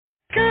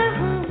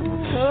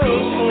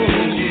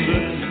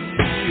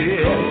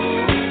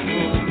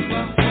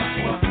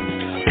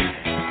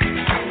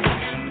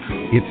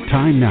It's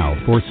time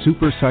now for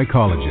super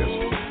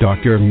psychologist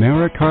Dr.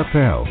 Mara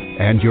Karpel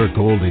and your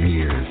golden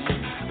years.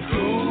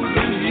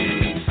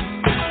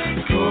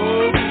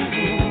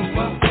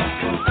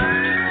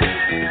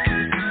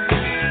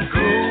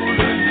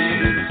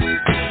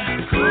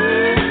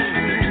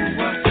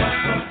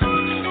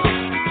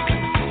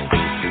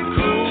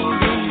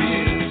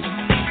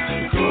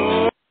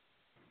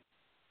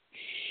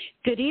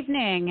 Good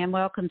evening and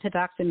welcome to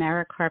Dr.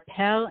 Mara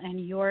Karpel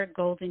and your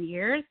golden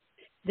years.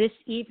 This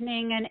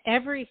evening and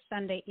every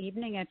Sunday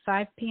evening at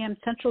 5 p.m.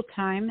 Central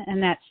Time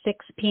and at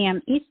 6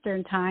 p.m.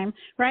 Eastern Time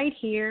right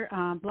here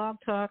on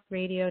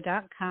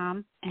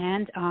blogtalkradio.com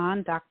and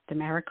on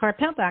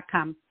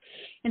drmarakarpel.com.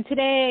 And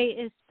today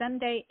is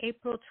Sunday,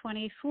 April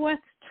 24th,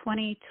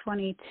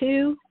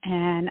 2022,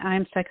 and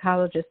I'm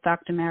psychologist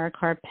Dr. Mara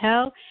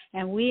Karpel,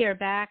 and we are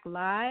back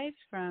live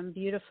from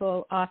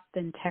beautiful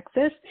Austin,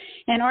 Texas.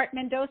 And Art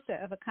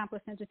Mendoza of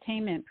Accomplice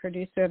Entertainment,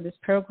 producer of this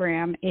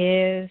program,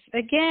 is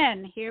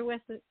again here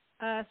with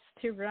us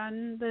to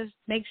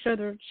make sure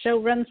the show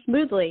runs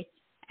smoothly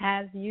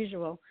as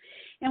usual.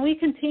 And we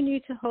continue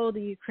to hold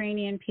the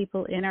Ukrainian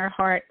people in our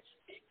hearts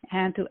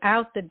and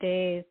throughout the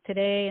days,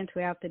 today and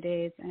throughout the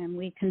days, and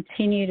we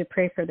continue to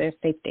pray for their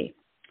safety.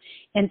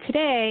 And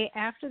today,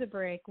 after the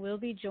break, we'll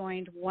be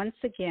joined once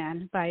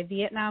again by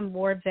Vietnam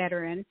War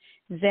veteran,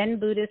 Zen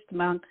Buddhist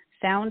monk,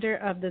 founder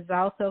of the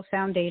Zaltho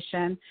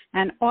Foundation,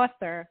 and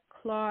author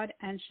Claude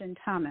AnShin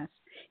Thomas.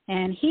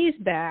 And he's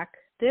back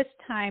this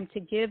time to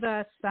give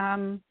us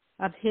some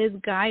of his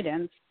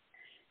guidance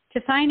to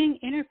finding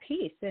inner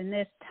peace in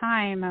this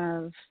time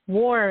of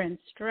war and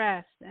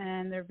stress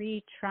and the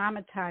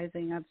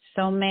re-traumatizing of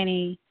so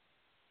many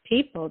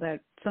people are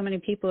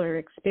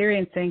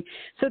experiencing,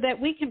 so that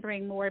we can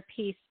bring more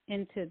peace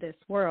into this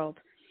world.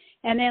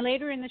 And then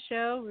later in the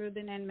show,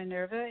 Ruben and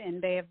Minerva in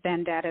Bay Of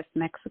Banderas,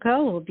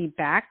 Mexico, will be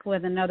back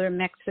with another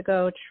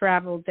Mexico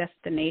travel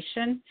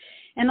destination.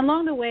 And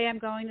along the way, I'm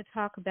going to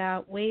talk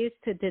about ways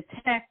to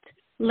detect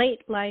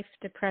late life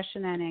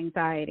depression and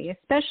anxiety,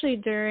 especially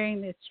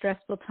during this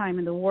stressful time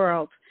in the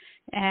world.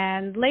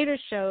 And later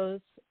shows,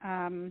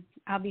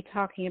 I'll be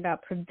talking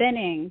about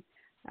preventing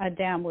a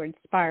downward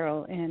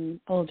spiral in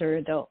older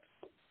adults,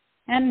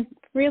 and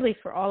really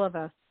for all of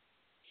us.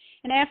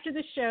 And after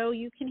the show,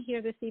 you can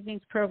hear this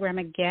evening's program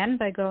again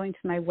by going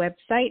to my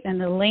website,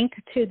 and the link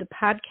to the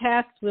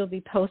podcast will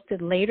be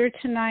posted later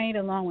tonight,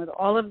 along with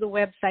all of the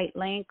website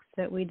links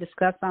that we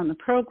discuss on the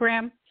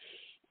program.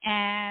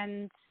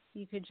 And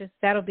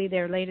that'll be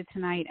there later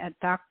tonight at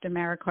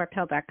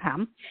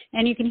drmarakarpel.com.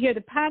 And you can hear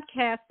the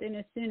podcast in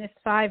as soon as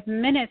 5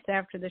 minutes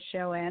after the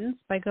show ends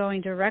by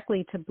going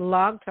directly to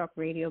Blog Talk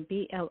Radio,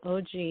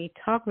 BLOG,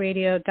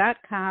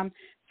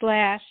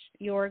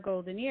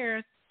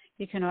 talkradio.com/yourgoldenyears.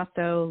 You can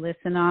also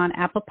listen on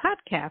Apple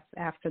Podcasts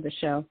after the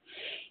show.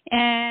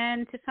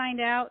 And to find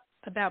out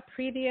about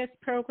previous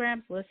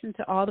programs, listen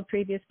to all the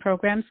previous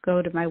programs,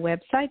 go to my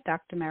website,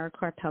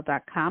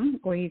 drmarakarpel.com,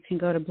 or you can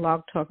go to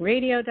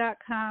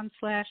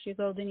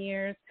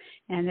blogtalkradio.com/yourgoldenyears,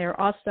 and they're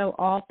also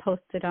all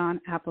posted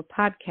on Apple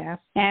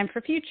Podcasts. And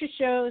for future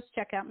shows,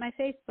 check out my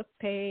Facebook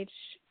page,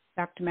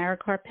 Dr. Mara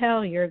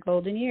Karpel, Your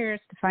Golden Years,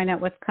 to find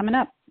out what's coming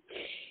up.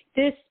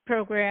 This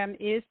program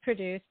is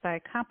produced by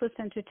Accomplice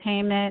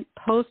Entertainment,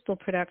 Postal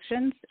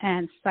Productions,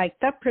 and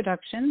Psyched Up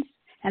Productions,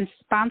 and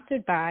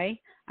sponsored by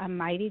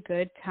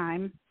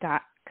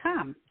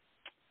amightygoodtime.com.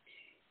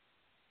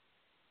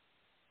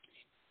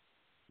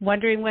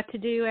 Wondering what to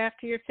do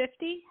after you're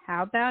 50?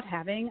 How about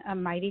having a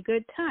mighty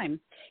good time?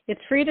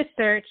 It's free to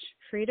search,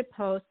 free to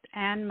post,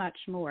 and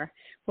much more.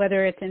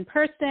 Whether it's in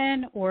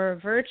person or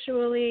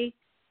virtually,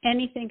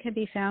 anything can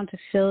be found to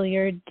fill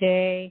your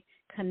day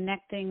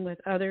connecting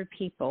with other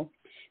people.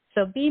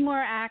 So be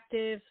more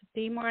active,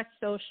 be more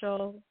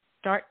social,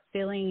 start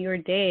filling your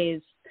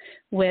days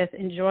with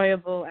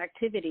enjoyable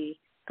activity.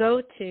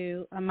 Go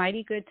to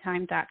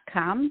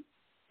amightygoodtime.com.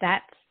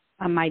 That's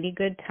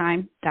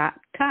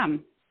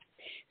amightygoodtime.com.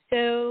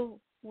 So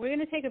we're going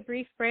to take a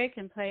brief break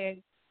and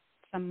play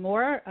some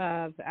more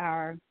of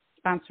our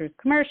sponsors'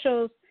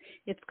 commercials.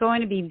 It's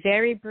going to be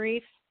very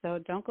brief, so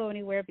don't go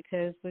anywhere,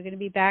 because we're going to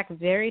be back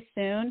very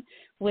soon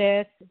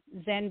with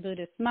Zen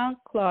Buddhist monk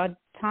Claude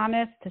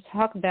Thomas to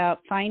talk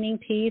about finding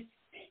peace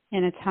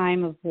in a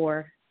time of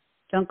war.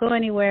 Don't go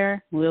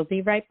anywhere. We'll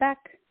be right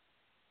back.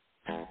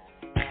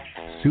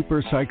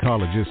 Super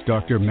psychologist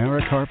Dr.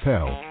 Mara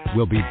Karpel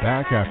will be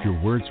back after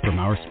words from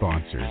our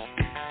sponsors.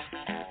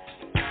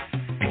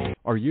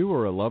 Are you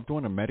or a loved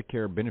one a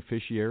Medicare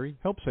beneficiary?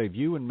 Help save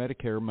you and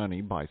Medicare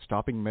money by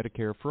stopping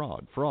Medicare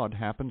fraud. Fraud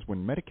happens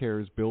when Medicare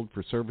is billed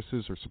for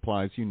services or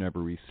supplies you never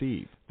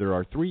receive. There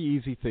are 3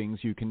 easy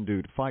things you can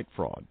do to fight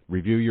fraud.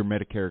 Review your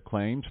Medicare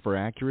claims for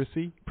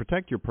accuracy,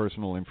 protect your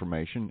personal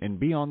information, and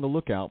be on the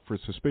lookout for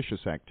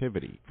suspicious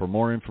activity. For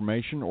more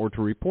information or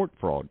to report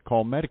fraud,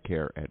 call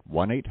Medicare at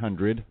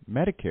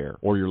 1-800-MEDICARE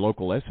or your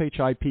local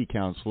SHIP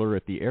counselor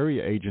at the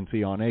Area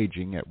Agency on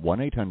Aging at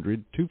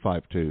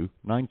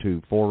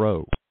 1-800-252-9240.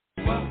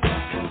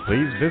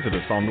 Please visit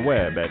us on the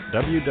web at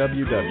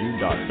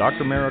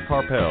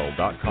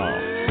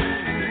www.drmarakarpel.com.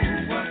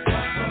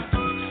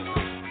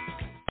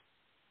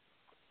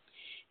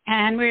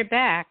 And we're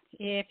back.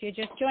 If you're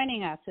just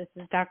joining us, this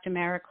is Dr.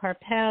 Mara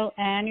Karpel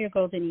and Your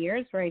Golden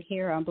Years right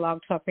here on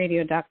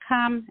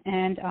blogtalkradio.com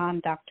and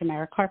on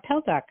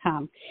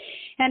drmarakarpel.com.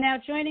 And now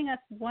joining us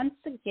once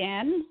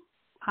again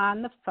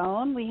on the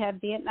phone, we have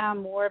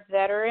Vietnam War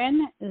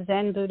veteran,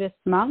 Zen Buddhist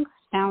monk,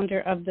 founder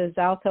of the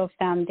Zaltho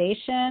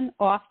Foundation,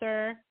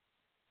 author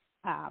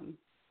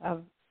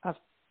of a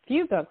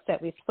few books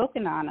that we've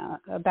spoken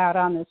about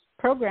on this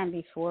program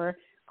before,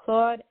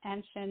 Claude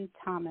AnShin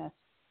Thomas.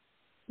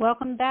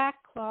 Welcome back,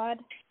 Claude.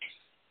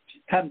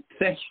 Thank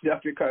you,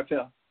 Dr.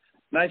 Karpel.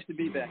 Nice to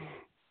be back.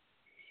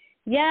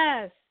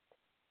 Yes.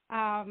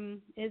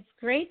 It's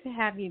great to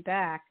have you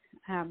back.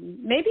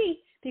 Maybe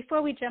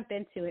before we jump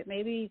into it,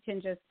 maybe you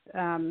can just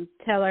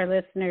tell our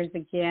listeners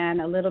again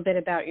a little bit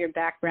about your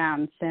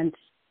background, since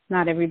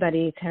not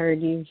everybody's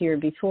heard you here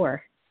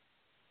before.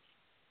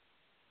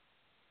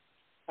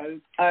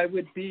 I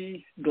would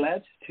be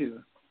glad to.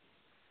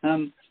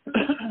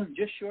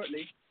 Just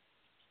shortly.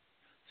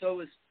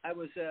 So I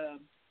was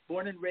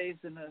born and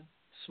raised in a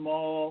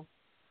small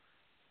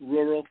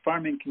rural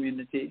farming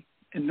community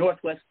in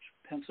northwest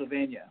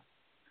Pennsylvania,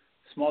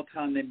 a small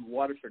town named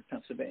Waterford,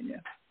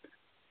 Pennsylvania.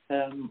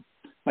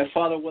 My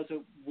father was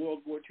a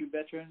World War II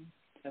veteran,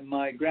 and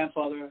my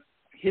grandfather,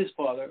 his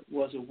father,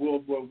 was a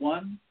World War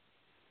I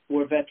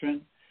war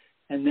veteran,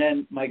 and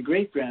then my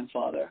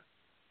great-grandfather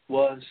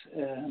was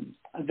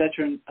a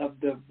veteran of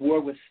the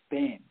war with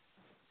Spain.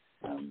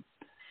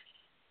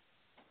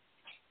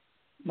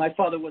 My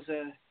father was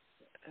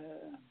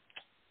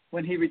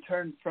when he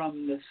returned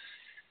from the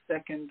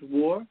Second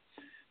War,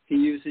 he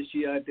used his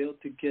GI Bill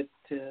to get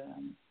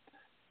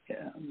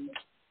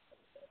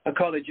a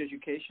college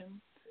education,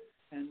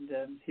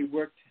 and he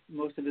worked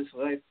most of his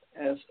life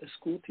as a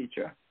school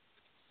teacher.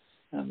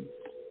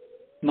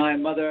 My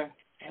mother,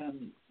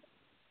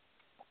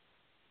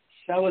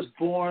 I was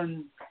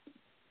born,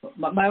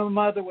 my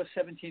mother was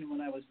 17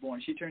 when I was born.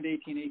 She turned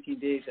 18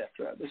 days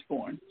after I was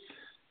born.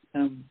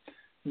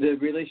 The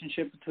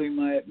relationship between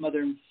my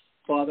mother and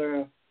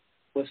father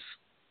was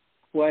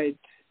quite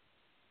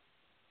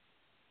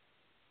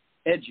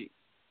edgy,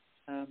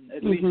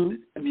 at least,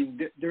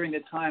 during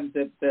the time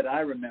that I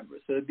remember.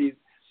 So it'd be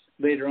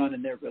later on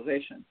in their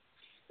relation.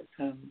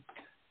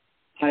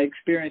 I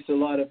experienced a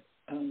lot of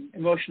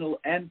emotional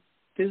and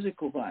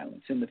physical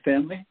violence in the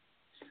family,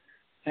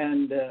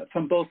 and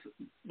from both.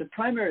 The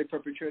primary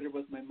perpetrator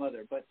was my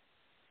mother, but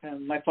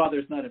my father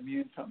is not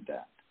immune from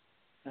that.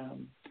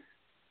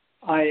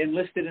 I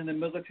enlisted in the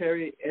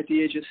military at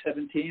the age of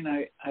 17.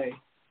 I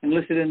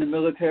enlisted in the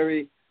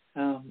military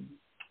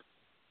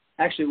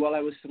actually while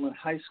I was still in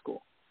high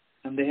school.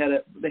 And they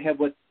have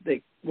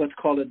what's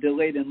called a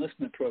delayed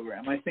enlistment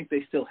program. I think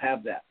they still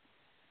have that.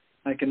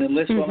 I can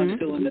enlist while I'm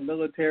still in the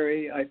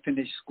military. I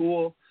finish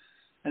school,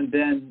 and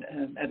then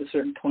at a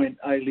certain point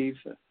I leave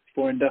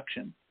for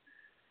induction.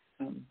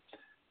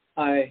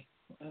 I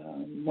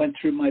went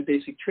through my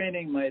basic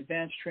training, my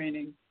advanced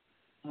training,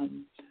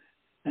 and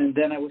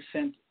then I was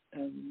sent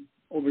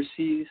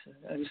overseas.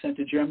 I was sent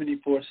to Germany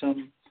for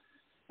some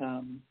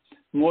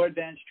more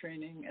advanced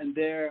training, and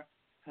there,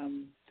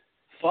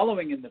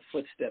 following in the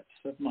footsteps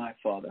of my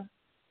father,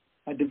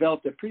 I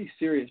developed a pretty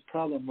serious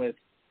problem with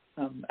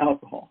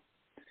alcohol.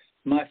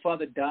 My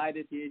father died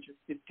at the age of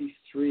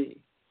 53,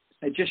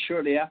 just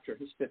shortly after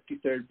his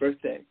 53rd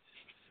birthday.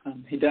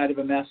 He died of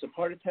a massive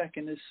heart attack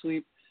in his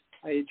sleep.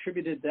 I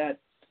attributed that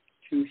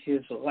to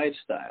his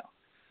lifestyle.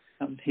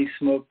 He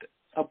smoked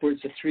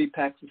upwards of 3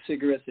 packs of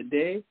cigarettes a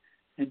day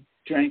and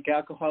drank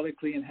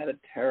alcoholically and had a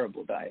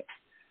terrible diet.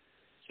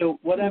 So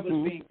what I was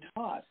being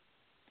taught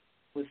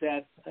was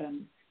that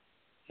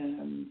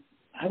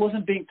I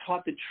wasn't being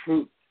taught the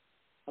truth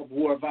of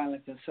war,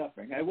 violence, and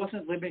suffering. I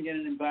wasn't living in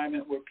an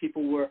environment where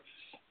people were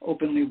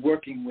openly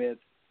working with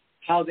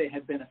how they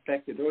had been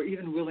affected or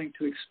even willing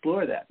to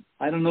explore that.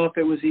 I don't know if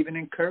it was even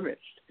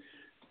encouraged.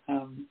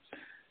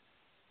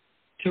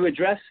 To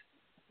address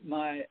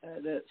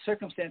the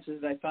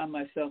circumstances that I found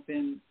myself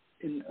in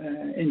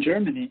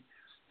Germany,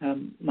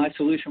 my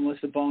solution was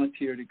to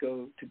volunteer to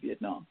go to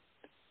Vietnam,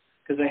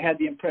 because I had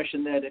the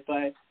impression that if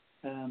I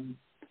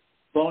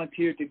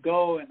volunteered to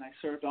go and I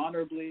served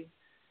honorably,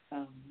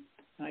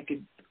 I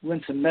could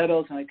win some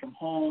medals and I'd come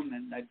home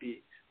and I'd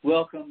be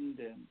welcomed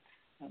and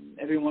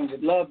everyone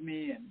would love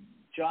me and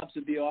jobs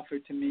would be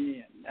offered to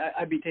me and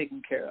I'd be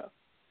taken care of.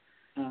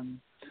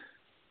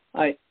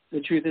 The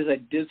truth is I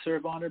did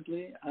serve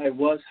honorably. I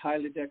was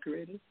highly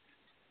decorated,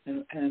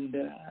 and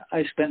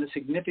I spent a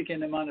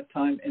significant amount of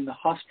time in the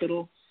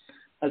hospital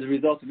as a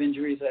result of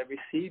injuries I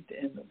received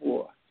in the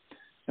war.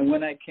 And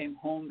when I came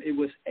home, it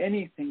was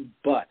anything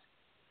but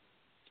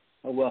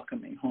a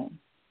welcoming home.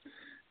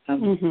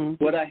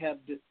 What I have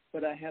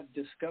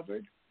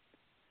discovered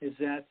is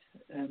that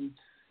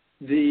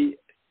the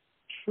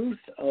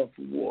truth of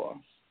war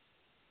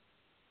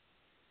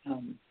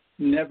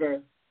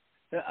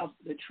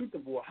the truth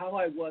of war, how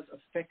I was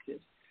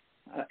affected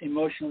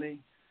emotionally,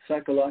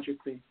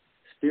 psychologically,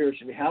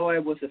 spiritually, how I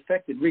was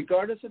affected,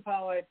 regardless of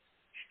how I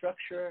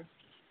structure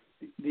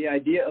the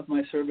idea of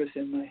my service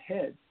in my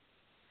head.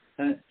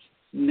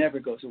 never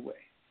goes away.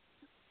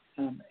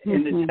 And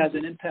it has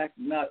an impact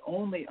not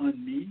only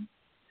on me,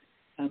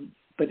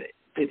 but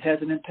it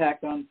has an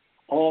impact on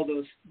all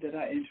those that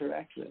I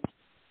interact with.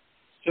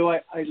 So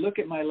I look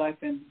at my life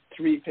in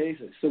three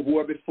phases. The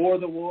war before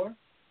the war,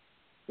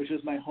 which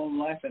was my home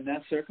life in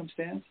that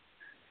circumstance.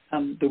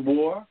 The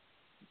war,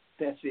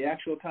 that's the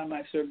actual time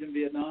I served in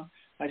Vietnam.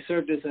 I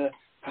served as a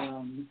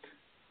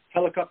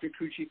helicopter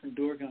crew chief and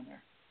door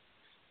gunner.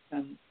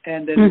 And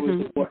then there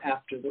was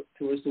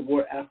the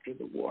war after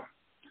the war.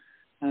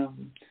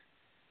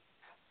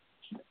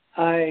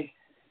 I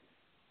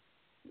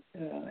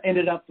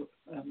ended up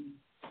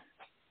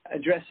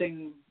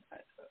addressing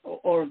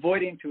or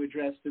avoiding to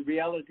address the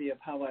reality of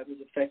how I was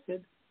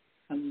affected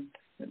in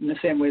the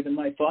same way that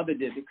my father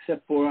did,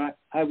 except for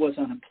I was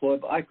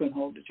unemployed, but I couldn't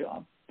hold a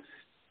job.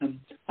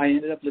 I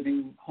ended up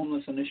living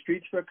homeless on the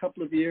streets for a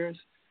couple of years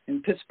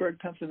in Pittsburgh,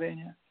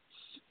 Pennsylvania.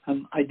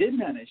 I did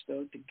manage,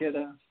 though, to get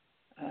an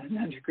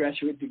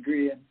undergraduate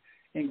degree in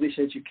English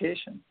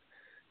education.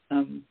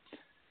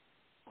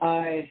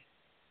 I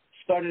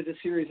started a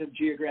series of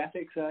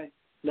geographics. I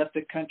left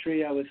the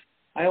country. I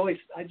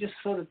just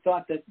sort of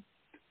thought that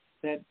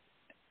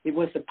it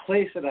was the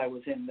place that I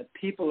was in, the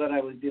people that I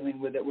was dealing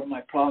with that were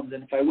my problems,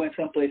 and if I went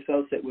someplace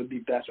else, it would be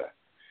better.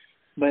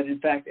 But in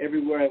fact,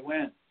 everywhere I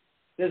went,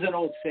 there's an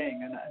old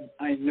saying, and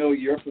I know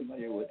you're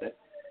familiar with it,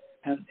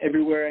 and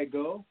everywhere I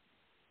go,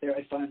 there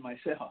I find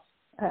myself.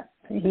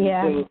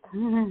 Yeah. So,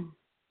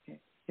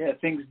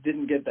 things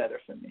didn't get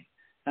better for me.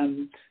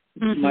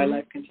 My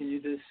life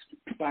continued to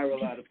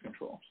spiral out of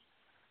control.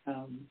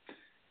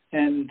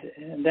 And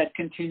that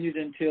continued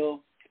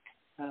until,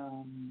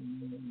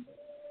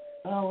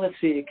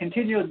 it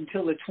continued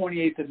until the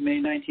 28th of May,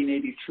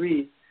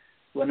 1983,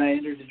 when I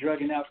entered the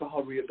Drug and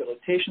Alcohol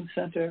Rehabilitation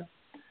Center.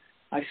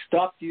 I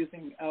stopped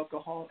using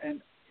alcohol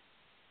and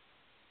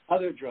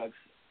other drugs,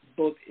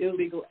 both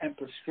illegal and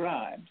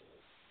prescribed,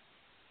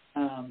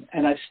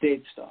 and I've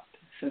stayed stopped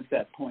since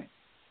that point.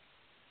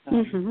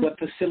 What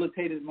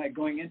facilitated my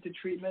going into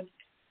treatment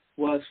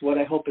was what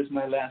I hope is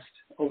my last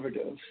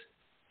overdose.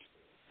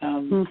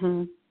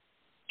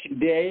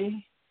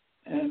 Today,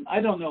 I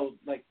don't know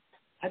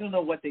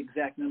what the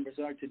exact numbers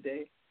are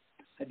today,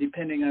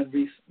 depending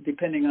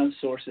on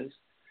sources,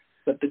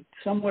 but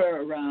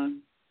somewhere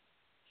around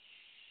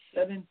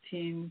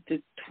 17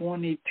 to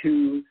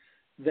 22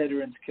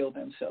 veterans kill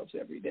themselves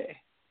every day.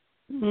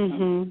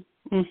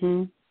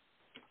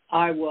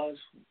 I was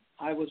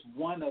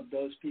one of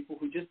those people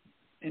who just,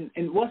 and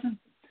it wasn't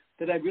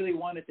that I really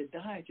wanted to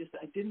die, just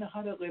I didn't know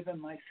how to live in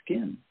my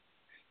skin.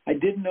 I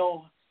didn't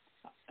know,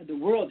 the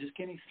world just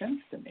getting sense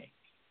to me.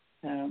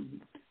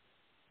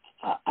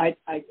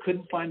 I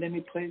couldn't find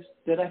any place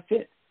that I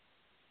fit.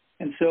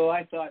 And so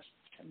I thought,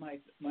 my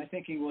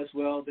thinking was,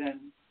 well,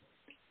 then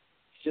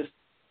it's just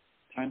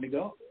time to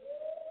go.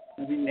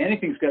 I mean,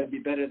 anything's got to be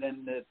better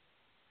than the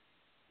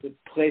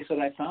place that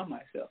I found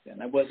myself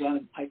in. I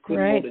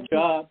couldn't hold a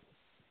job.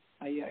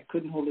 I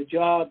couldn't hold a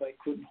job. I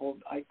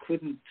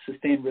couldn't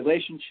sustain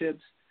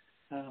relationships.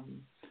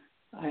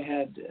 I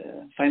had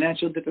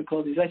financial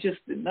difficulties.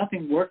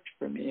 Nothing worked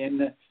for me in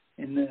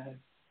the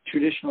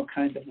traditional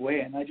kind of way,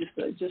 and I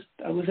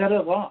was at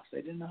a loss. I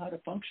didn't know how to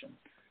function,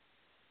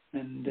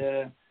 and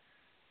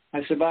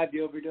I survived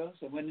the overdose.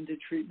 I went into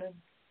treatment,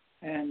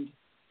 and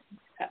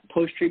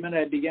post-treatment,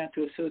 I began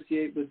to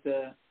associate with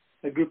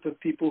a group of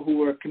people who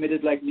were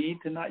committed like me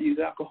to not use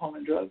alcohol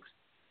and drugs,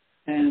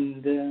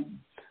 and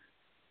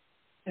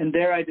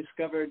there I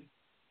discovered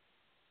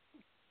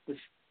the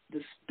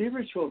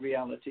spiritual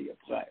reality of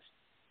life.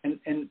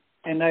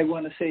 And I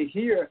want to say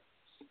here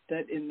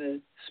that in the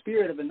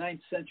spirit of a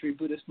 9th century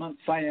Buddhist monk,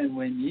 Fayan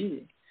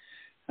Wenyi,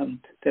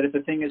 that if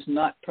a thing is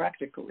not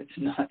practical, it's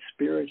not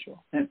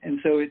spiritual. And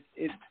so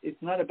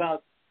it's not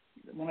about,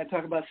 when I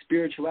talk about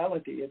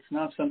spirituality, it's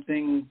not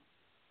something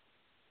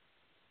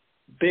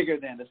bigger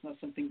than, it's not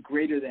something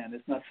greater than,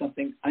 it's not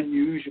something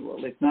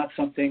unusual, it's not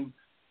something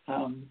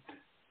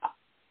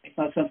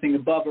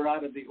above or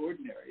out of the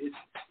ordinary. It's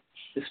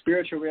the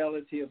spiritual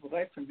reality of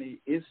life for me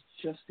is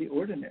just the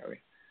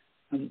ordinary.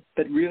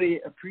 But really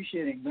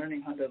appreciating,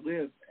 learning how to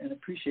live and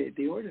appreciate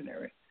the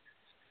ordinary.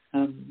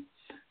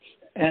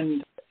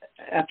 And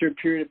after a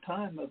period of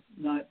time of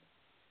not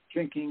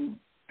drinking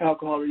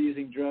alcohol or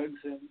using drugs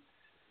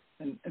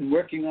and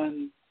working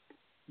on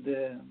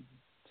the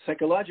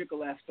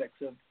psychological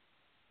aspects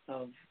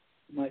of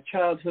my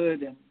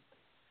childhood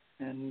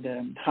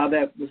and how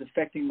that was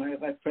affecting my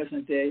life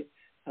present day,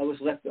 I was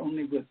left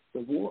only with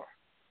the war.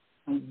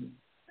 And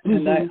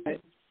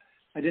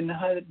I didn't know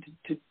how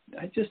to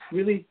I just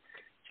really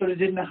sort of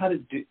didn't know how to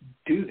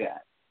do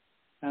that.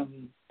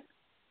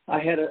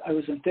 I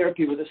was in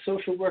therapy with a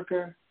social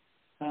worker,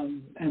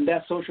 and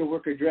that social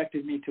worker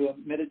directed me to a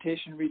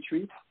meditation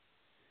retreat.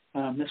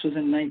 This was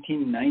in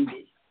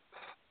 1990.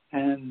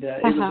 And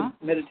it was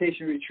a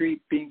meditation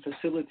retreat being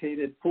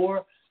facilitated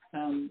for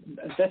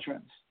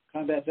veterans,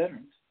 combat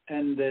veterans.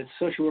 And the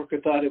social worker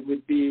thought it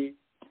would be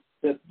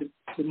that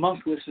the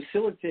monk who was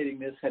facilitating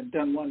this had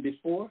done one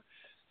before,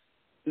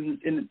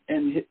 and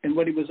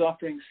what he was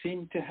offering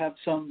seemed to have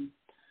some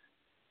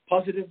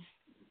positive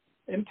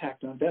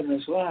impact on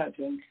veterans' lives.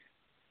 And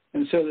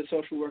so the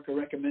social worker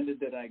recommended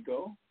that I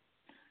go.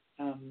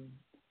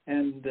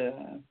 And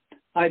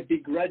I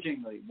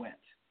begrudgingly went.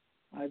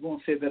 I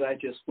won't say that I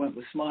just went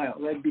with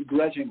smiles. I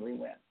begrudgingly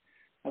went.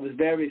 I was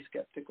very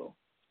skeptical.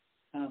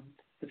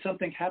 But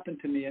something happened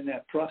to me in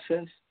that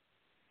process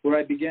where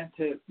I began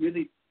to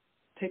really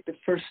take the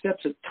first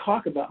steps to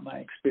talk about my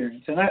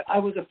experience. And I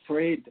was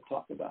afraid to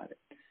talk about it.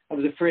 I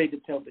was afraid to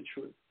tell the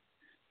truth.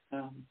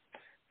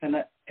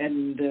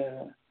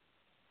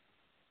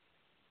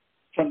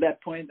 From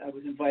that point, I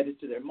was invited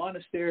to their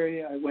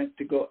monastery. I went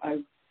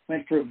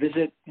for a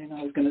visit.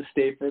 I was going to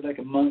stay for like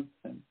a month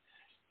and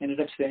ended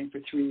up staying for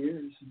 3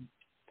 years. And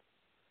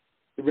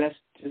the rest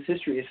is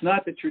history. It's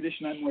not the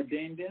tradition I'm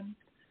ordained in.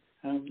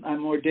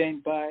 I'm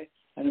ordained by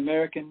an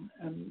American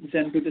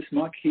Zen Buddhist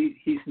monk.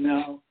 He's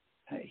now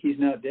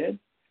dead.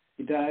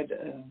 He died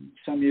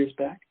some years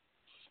back.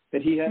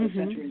 But he had a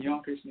center in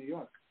Yonkers, New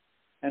York.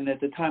 And at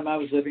the time, I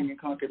was living in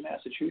Concord,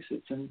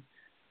 Massachusetts. And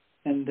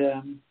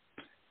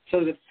so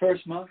the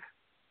first monk,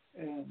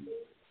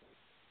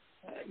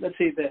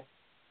 the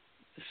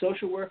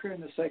social worker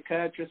and the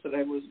psychiatrist that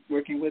I was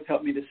working with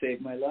helped me to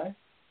save my life.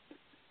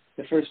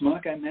 The first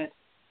monk I met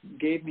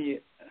gave me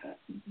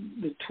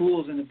the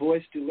tools and the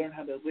voice to learn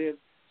how to live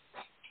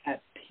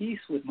at peace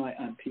with my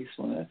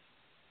unpeacefulness.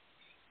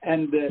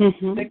 And the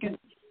second,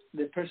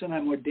 the person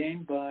I'm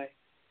ordained by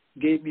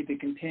gave me the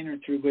container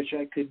through which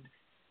I could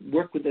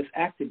work with this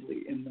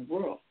actively in the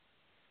world.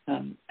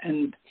 And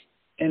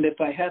if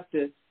I have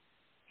to,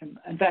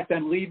 in fact,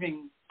 I'm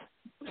leaving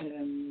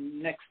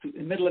in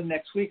the middle of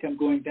next week. I'm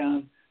going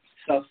down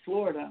South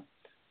Florida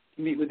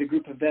to meet with a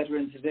group of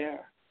veterans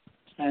there,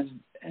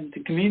 and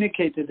to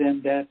communicate to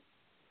them that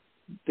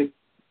the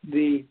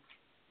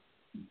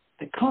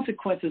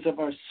consequences of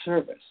our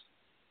service,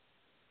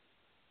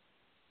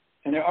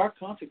 and there are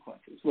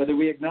consequences, whether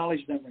we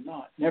acknowledge them or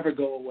not, never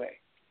go away.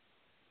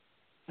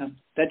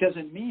 That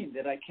doesn't mean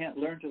that I can't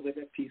learn to live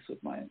at peace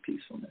with my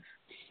unpeacefulness.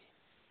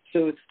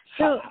 So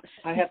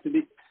I have to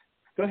be.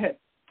 Go ahead.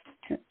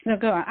 No,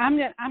 go on.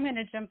 I'm going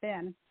to jump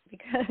in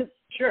because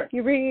sure.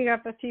 You're bringing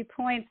up a few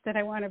points that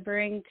I want to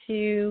bring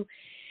to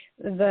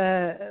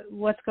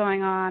what's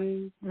going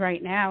on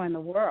right now in the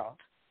world.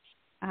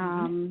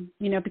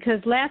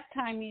 Because last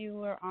time you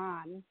were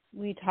on,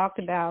 we talked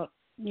about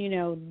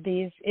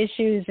these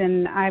issues,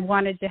 and I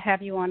wanted to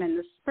have you on in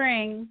the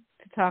spring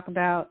to talk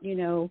about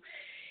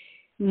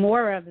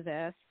more of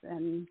this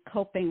and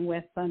coping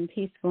with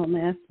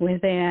unpeacefulness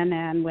within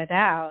and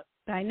without.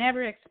 I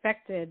never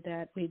expected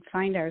that we'd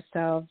find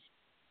ourselves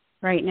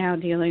right now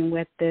dealing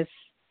with this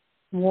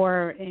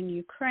war in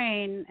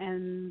Ukraine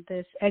and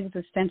this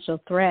existential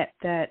threat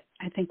that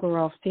I think we're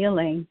all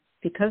feeling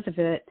because of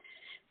it.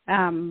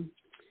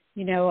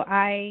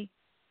 I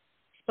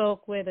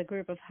spoke with a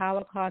group of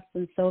Holocaust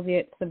and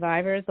Soviet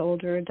survivors,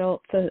 older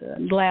adults,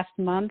 last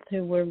month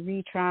who were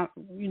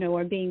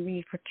are being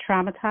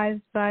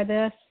re-traumatized by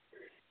this.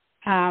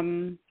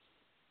 And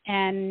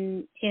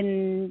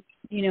in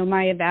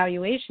my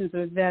evaluations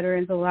with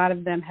veterans, a lot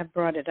of them have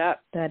brought it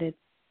up that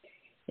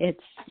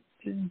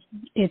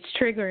it's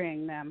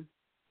triggering them.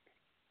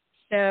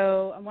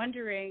 So I'm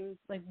wondering,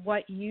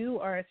 what you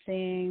are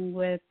seeing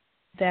with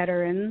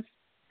veterans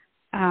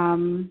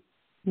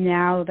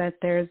now that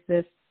there's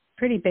this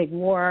pretty big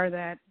war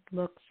that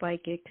looks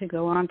like it could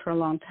go on for a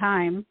long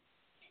time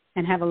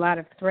and have a lot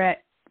of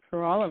threat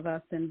for all of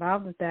us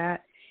involved with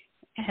that.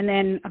 And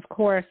then, of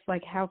course,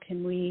 how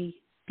can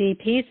we be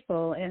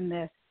peaceful in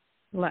this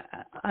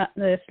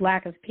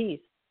lack of peace?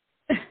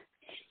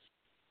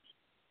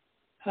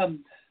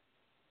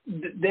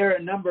 There are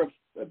a number of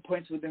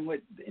points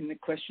in the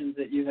questions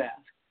that you've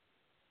asked.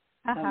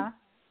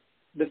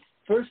 The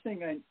first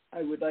thing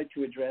I would like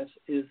to address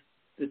is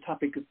the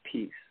topic of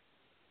peace.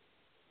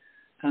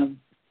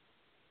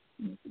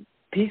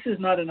 Peace is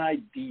not an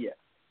idea.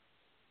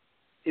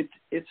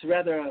 It's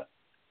rather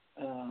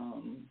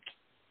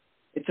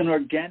it's an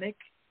organic,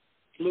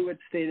 fluid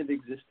state of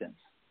existence.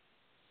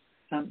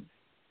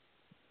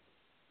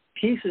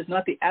 Peace is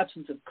not the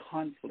absence of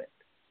conflict.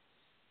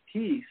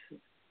 Peace,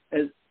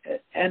 as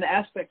an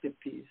aspect of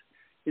peace,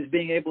 is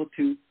being able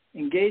to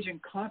engage in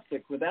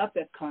conflict without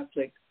that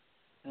conflict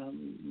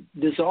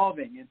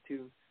dissolving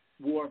into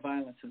war,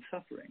 violence, and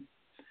suffering.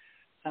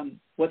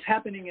 What's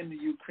happening in the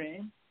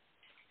Ukraine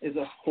is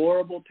a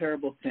horrible,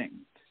 terrible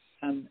thing.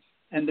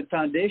 And the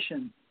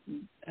foundation,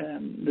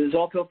 the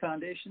Zaltho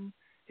Foundation,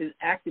 is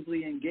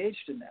actively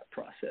engaged in that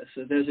process.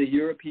 So there's a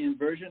European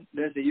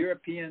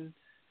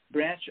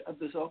branch of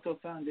the Zaltho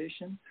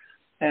Foundation,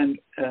 and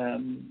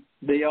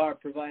they are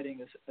providing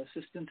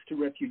assistance to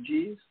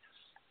refugees,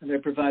 and they're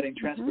providing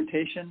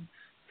transportation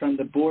from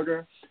the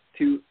border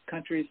to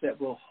countries that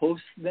will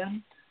host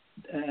them.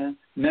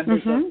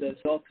 Members of the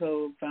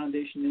Zaltho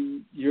Foundation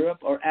in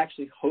Europe are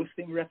actually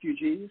hosting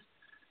refugees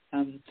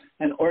and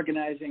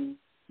organizing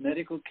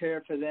medical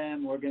care for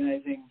them,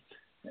 organizing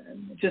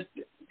just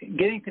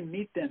getting to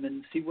meet them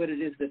and see what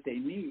it is that they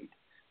need.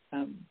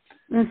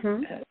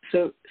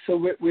 So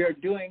we are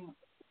doing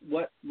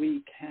what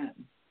we can.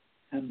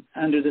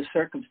 under the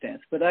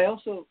circumstance. But I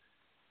also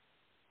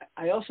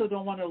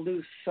don't want to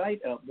lose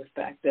sight of the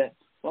fact that,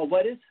 well,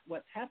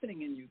 what's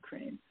happening in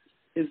Ukraine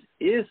is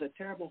a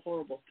terrible,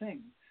 horrible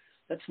thing.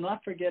 Let's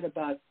not forget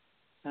about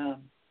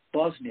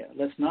Bosnia.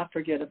 Let's not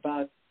forget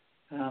about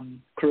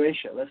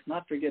Croatia. Let's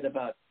not forget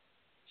about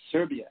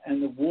Serbia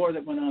and the war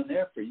that went on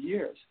there for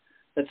years.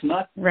 Let's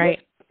not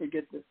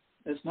forget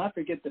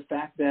the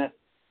fact that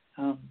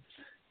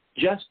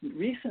just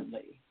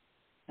recently,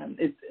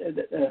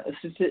 a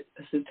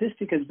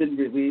statistic has been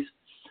released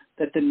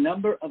that the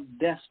number of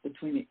deaths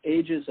between the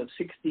ages of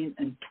 16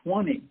 and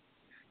 20,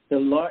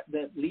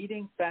 the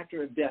leading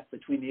factor of death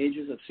between the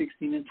ages of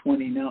 16 and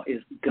 20 now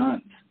is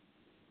guns.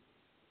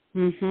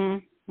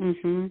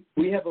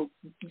 We have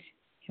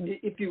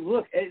if you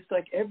look, it's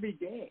like every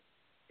day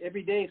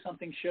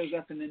something shows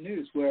up in the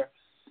news where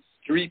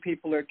 3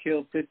 people are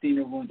killed, 15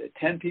 are wounded,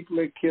 10 people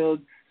are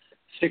killed,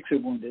 6 are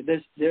wounded.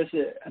 There's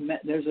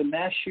a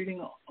mass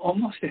shooting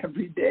almost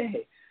every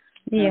day.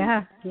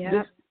 Yeah.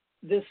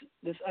 This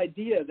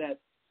idea that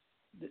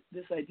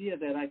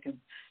I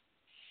can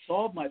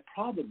solve my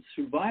problems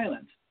through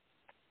violence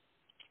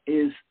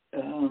is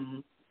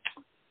a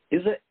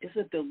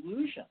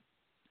delusion.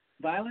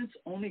 Violence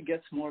only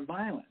gets more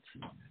violence.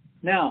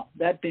 Now,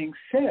 that being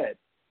said,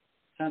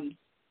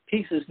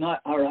 peace is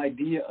not our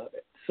idea of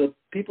it. So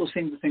people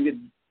seem to think that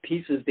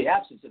peace is the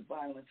absence of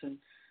violence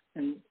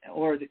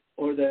or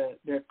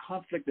their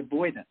conflict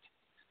avoidant.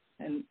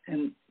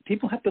 And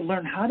people have to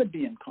learn how to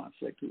be in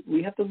conflict.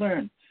 We have to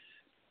learn.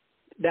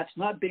 That's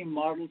not being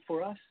modeled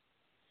for us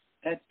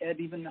at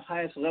even the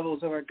highest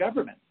levels of our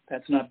government.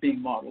 That's not being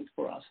modeled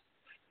for us.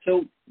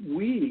 So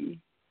we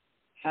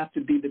have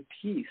to be the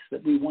peace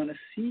that we want to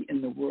see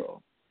in the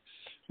world.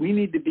 We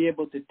need to be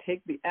able to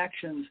take the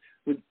actions.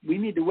 We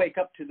need to wake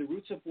up to the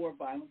roots of war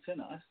violence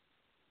in us.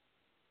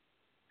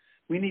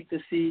 We need to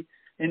see,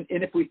 and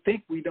if we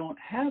think we don't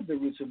have the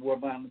roots of war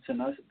violence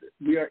in us,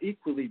 we are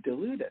equally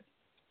deluded.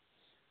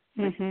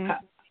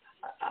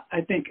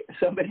 I think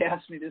somebody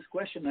asked me this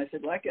question. I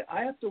said,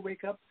 I have to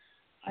wake up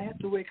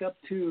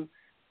to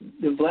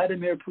the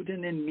Vladimir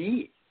Putin in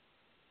me.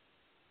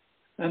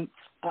 I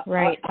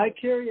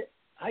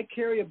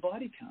carry a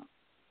body count.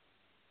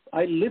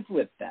 I live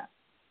with that.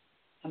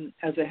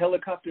 As a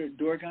helicopter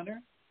door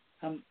gunner,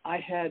 I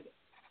had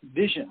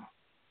vision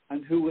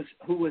on who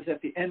was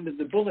at the end of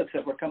the bullets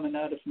that were coming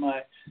out of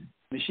my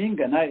machine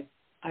gun. I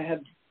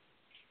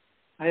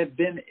have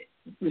been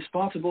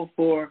responsible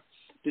for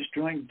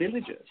destroying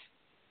villages.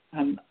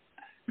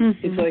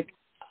 It's like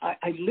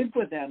I live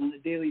with that on a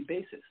daily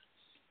basis.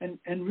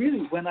 And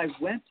really, when I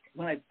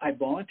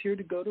volunteered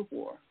to go to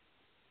war,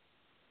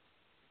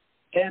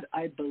 and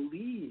I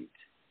believed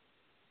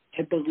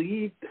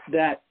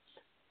that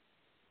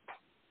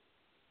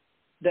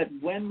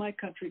when my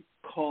country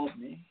called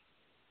me,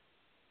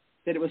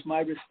 that it was my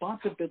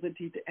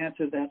responsibility to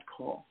answer that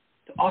call,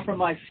 to offer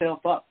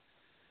myself up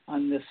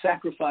on the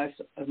sacrifice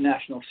of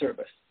national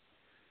service.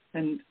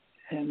 And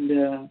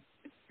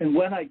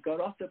when I got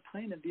off the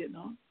plane in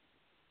Vietnam,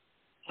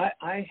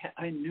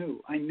 I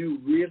knew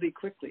really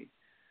quickly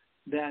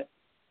that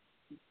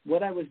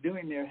what I was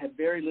doing there had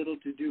very little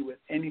to do with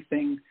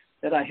anything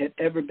that I had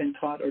ever been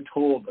taught or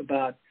told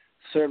about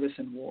service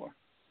and war.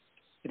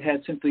 It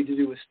had simply to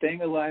do with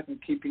staying alive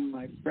and keeping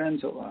my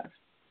friends alive.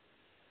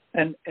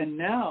 And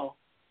now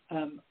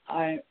I'm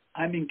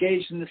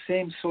engaged in the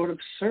same sort of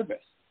service.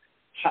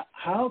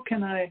 How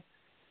can I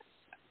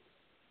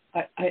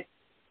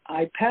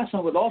pass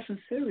on with all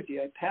sincerity?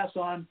 I pass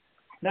on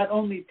not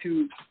only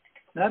to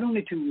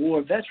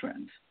war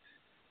veterans,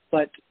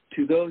 but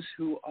to those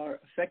who are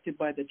affected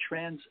by the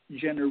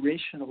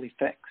transgenerational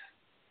effects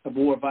of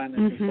war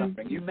violence and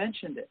suffering. You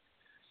mentioned it,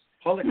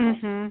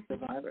 Holocaust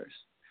survivors.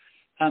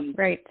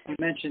 Right. You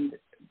mentioned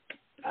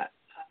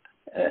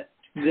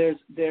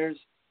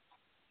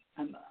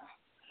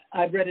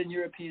I've read in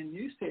European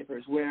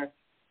newspapers where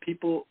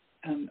people,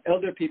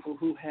 elder people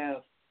who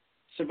have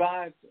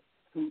survived,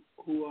 who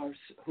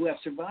have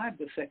survived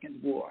the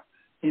Second War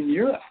in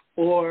Europe,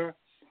 or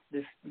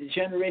the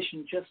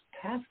generation just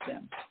past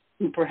them,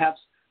 who perhaps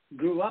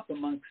grew up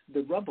amongst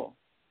the rubble.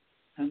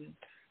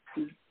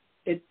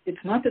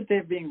 It's not that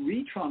they're being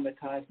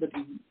re-traumatized,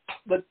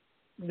 but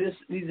these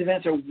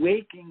events are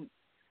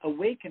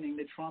awakening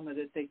the trauma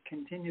that they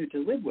continue to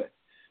live with.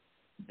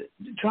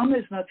 Trauma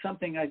is not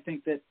something, I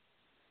think, that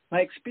my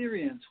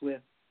experience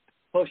with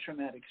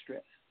post-traumatic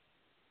stress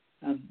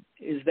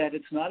is that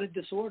it's not a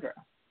disorder.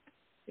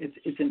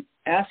 It's an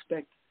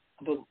aspect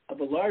of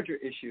a larger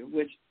issue,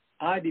 which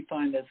I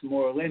define as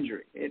moral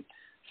injury.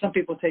 Some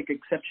people take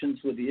exceptions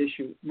with the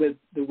issue, with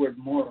the word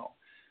moral,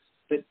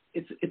 but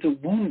it's a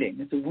wounding.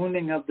 It's a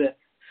wounding of the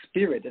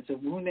spirit. It's a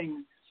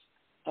wounding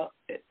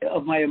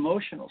of my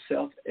emotional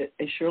self,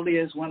 as surely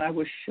as when I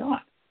was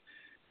shot.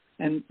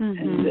 And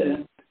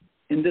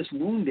this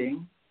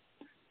wounding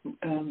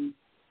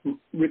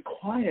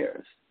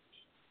requires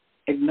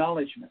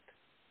acknowledgement.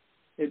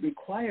 It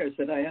requires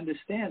that I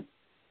understand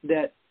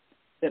that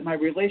my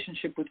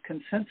relationship with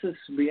consensus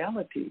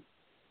reality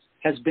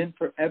has been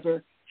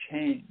forever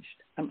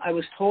changed. I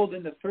was told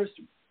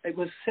it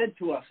was said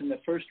to us in the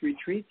first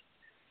retreat,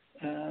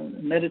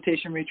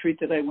 meditation retreat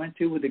that I went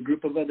to with a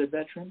group of other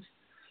veterans,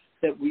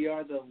 that we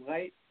are the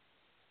light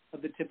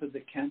of the tip of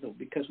the candle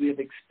because we have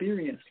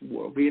experienced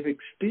war. We have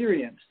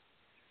experienced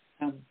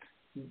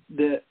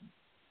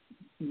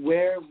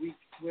where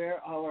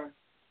our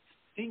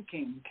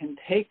thinking can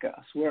take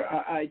us, where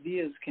our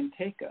ideas can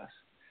take us,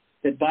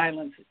 that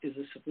violence is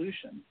a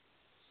solution.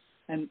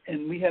 And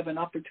we have an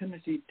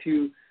opportunity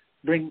to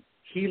bring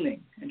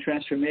healing and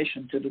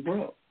transformation to the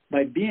world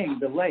by being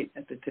the light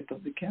at the tip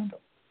of the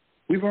candle.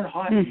 We weren't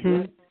hot.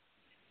 Mm-hmm.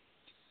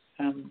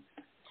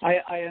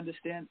 I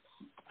understand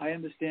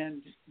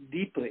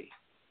deeply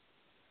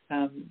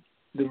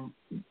the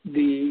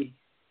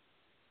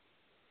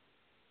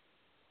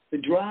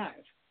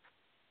drive,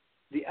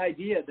 the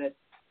idea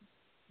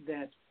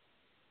that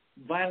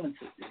violence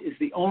is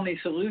the only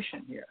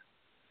solution here.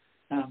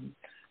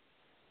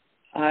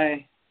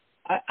 I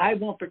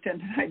won't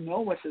pretend that I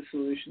know what the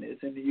solution is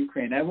in the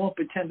Ukraine. I won't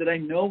pretend that I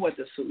know what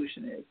the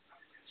solution is.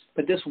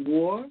 But this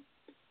war,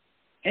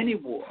 any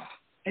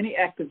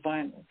act of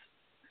violence,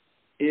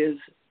 is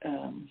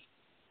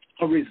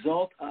a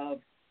result of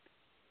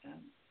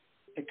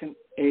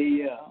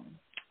a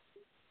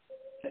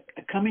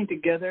coming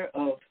together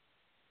of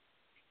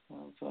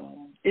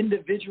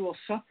individual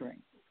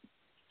suffering,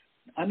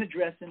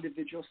 unaddressed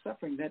individual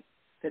suffering that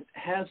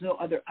has no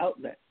other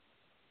outlet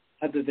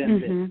other than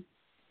this.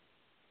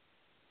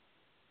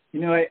 You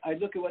know, I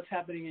look at what's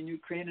happening in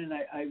Ukraine and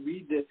I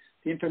read the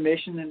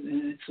information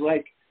and it's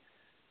like,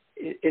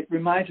 it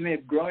reminds me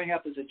of growing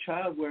up as a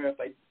child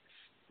I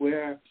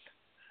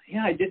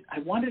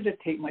wanted to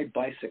take my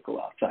bicycle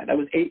outside. I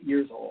was 8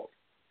 years old,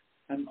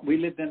 and we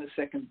lived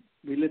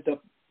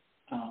up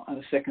on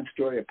a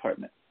second-story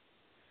apartment.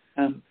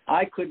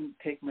 I couldn't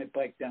take my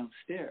bike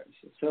downstairs,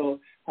 so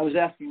I was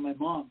asking my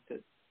mom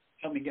to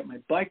help me get my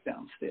bike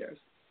downstairs.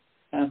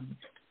 And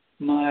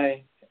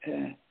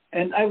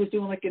I was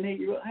doing like an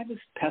 8-year-old. I was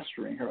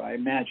pestering her, I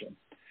imagine,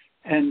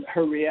 and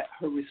her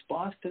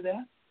response to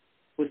that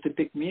was to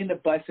pick me and the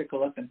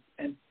bicycle up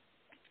and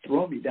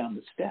throw me down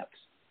the steps.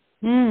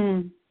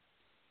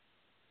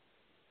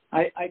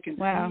 I can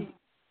see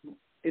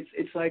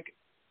it's like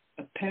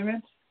a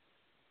parent.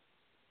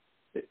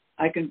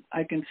 I can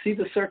see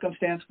the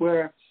circumstance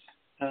where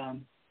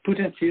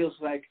Putin feels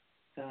like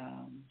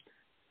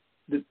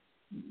the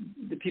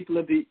people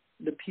of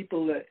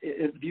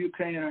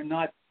Ukraine are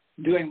not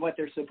doing what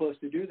they're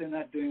supposed to do. They're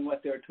not doing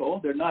what they're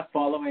told. They're not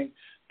following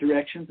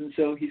directions, and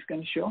so he's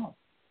going to show them.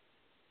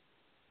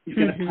 He's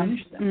going to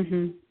punish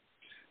them.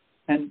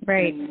 And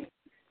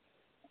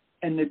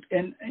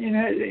you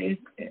know,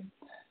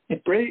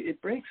 it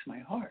breaks my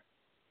heart.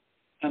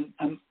 I'm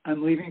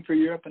leaving for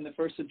Europe on the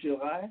 1st of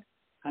July.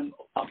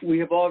 We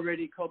have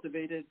already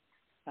cultivated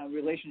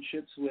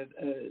relationships with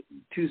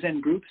 2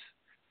 Zen groups,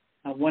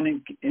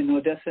 one in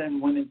Odessa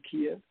and one in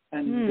Kiev,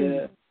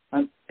 and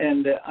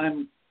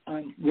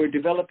we're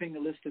developing a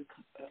list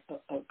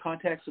of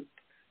contacts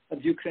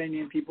of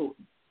Ukrainian people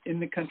in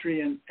the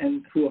country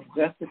and who have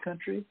left the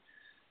country,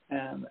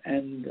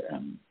 and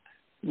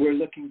we're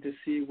looking to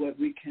see what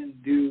we can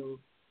do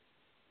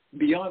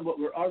beyond what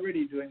we're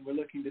already doing. We're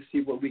looking to see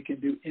what we can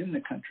do in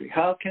the country.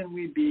 How can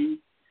we be?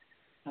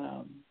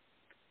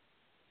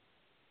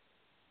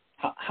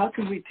 How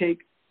can we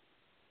take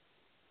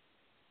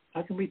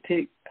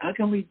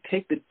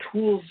the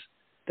tools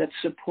that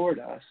support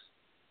us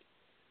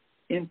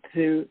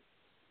into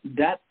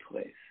that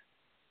place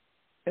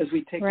as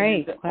we take them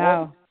into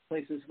all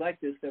places like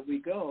this that we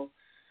go,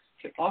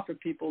 to offer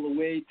people a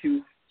way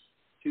to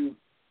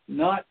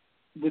not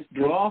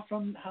withdraw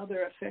from how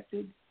they're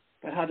affected,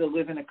 but how to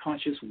live in a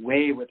conscious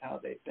way with how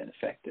they've been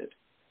affected.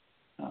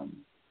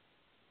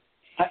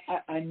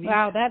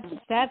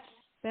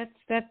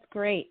 That's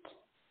great.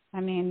 I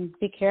mean,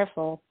 be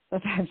careful,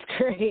 but that's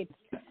great.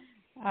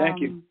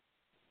 Thank you.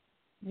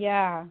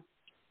 Yeah.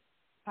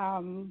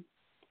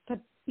 But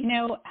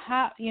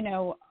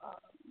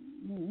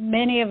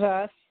many of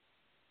us,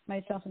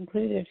 myself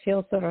included,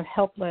 feel sort of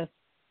helpless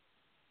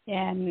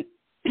in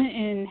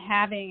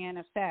having an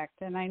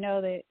effect. And I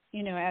know that,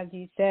 as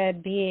you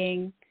said,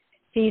 being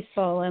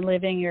peaceful and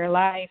living your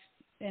life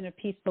in a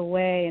peaceful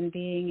way and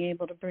being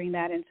able to bring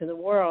that into the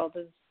world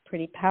is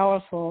pretty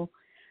powerful.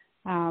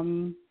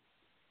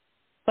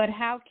 But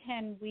how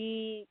can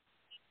we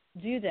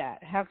do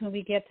that? How can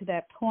we get to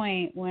that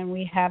point when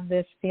we have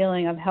this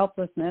feeling of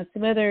helplessness,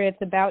 whether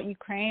it's about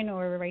Ukraine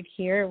or right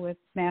here with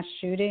mass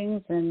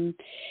shootings and,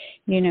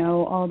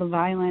 all the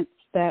violence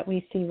that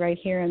we see right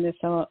here in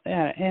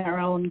our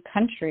own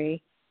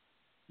country?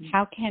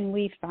 How can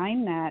we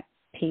find that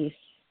peace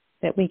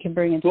that we can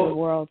bring into the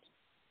world?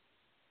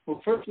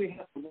 Well, first we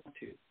have to want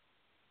to.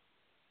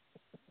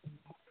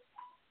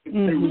 They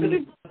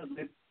really want to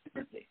live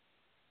differently.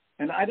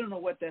 And I don't know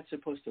what that's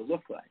supposed to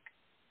look like.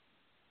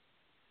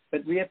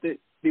 But we have to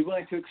be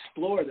willing to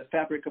explore the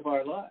fabric of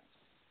our lives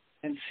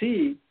and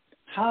see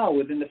how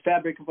within the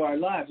fabric of our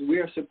lives we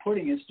are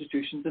supporting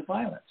institutions of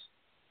violence.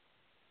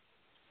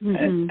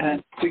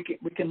 And we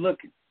can look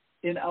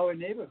in our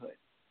neighborhood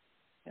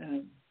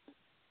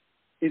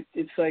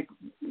it's like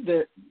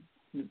the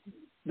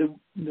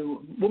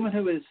woman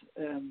who is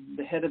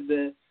the head of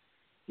the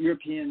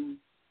European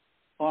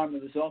arm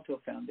of the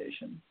Zaltho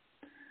Foundation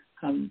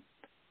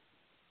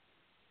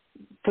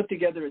put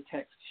together a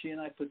text. She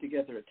and I put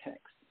together a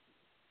text.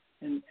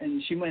 And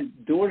she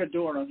went door to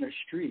door on her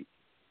street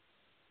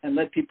and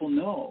let people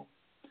know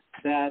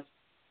that,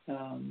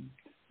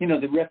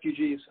 the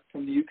refugees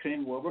from the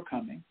Ukraine war were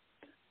coming.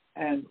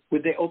 And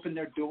would they open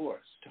their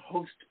doors to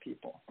host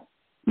people?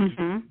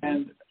 Mm-hmm.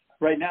 And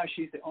right now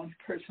she's the only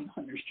person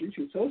on her street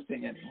who's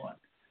hosting anyone.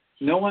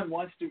 No one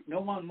wants to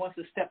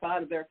step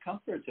out of their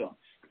comfort zone.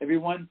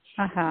 Everyone,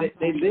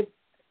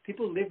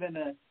 people live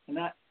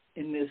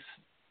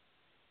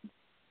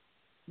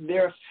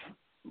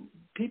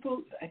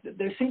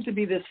there seems to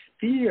be this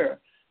fear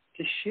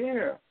to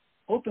share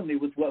openly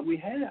with what we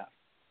have.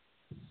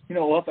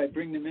 Well, if I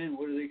bring them in,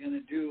 what are they going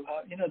to do?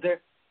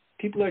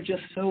 People are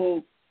just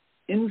so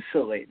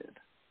insulated.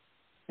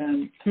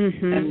 And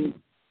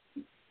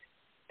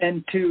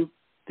to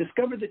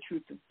discover the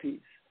truth of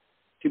peace,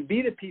 to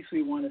be the peace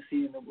we want to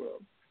see in the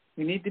world,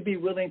 we need to be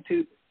willing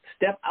to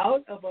step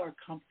out of our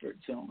comfort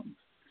zones,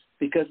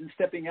 because in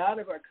stepping out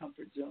of our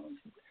comfort zones,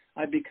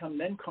 I become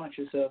then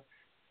conscious of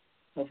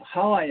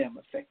how I am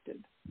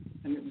affected.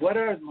 And what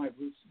are my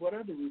roots? What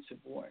are the roots of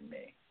war in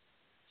me?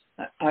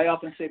 I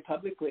often say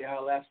publicly,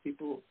 I'll ask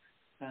people,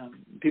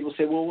 people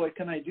say, well, what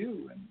can I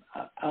do? And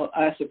I'll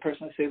ask the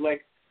person, I say,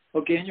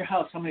 okay, in your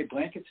house, how many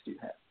blankets do you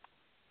have?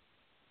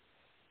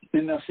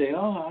 And they'll say,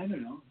 I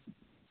don't know,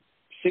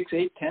 6,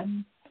 8,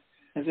 10.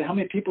 I say, how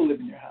many people live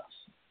in your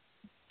house?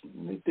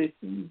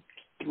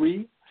 3. I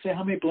say,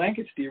 how many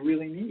blankets do you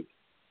really need?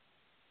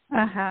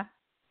 Uh-huh.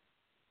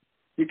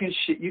 You can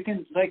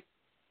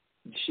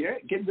share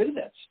it, get rid of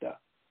that stuff.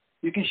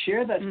 You can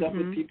share that stuff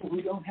with people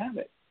who don't have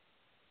it.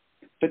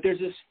 But there's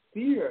this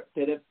fear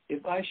that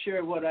if I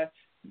share what I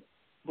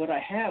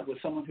have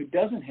with someone who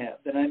doesn't have,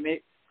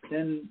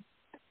 then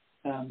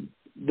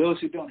those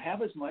who don't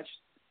have as much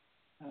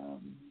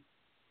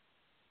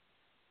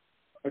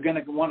are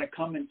going to want to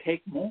come and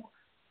take more.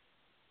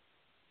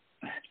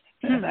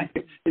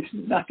 It's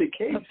not the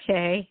case.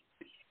 Okay.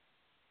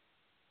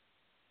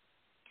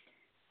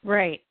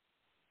 Right.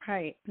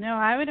 No,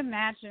 I would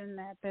imagine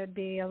that there'd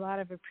be a lot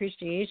of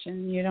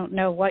appreciation. You don't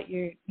know what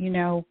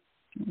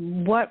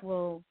what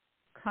will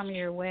come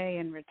your way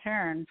in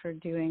return for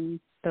doing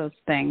those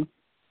things.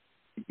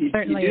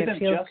 Certainly, you do them it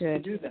feels just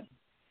good. To do them.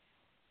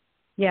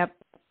 Yep.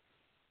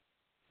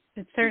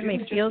 It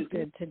certainly feels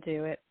good to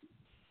do it.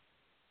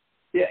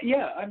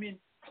 Yeah. I mean,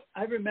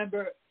 I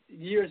remember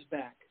years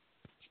back,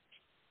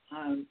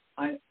 I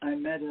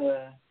met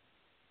a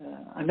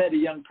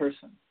young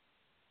person,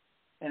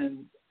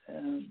 and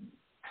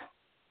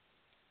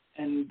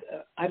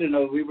I don't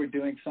know, we were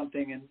doing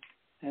something,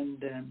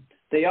 and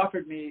they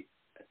offered me,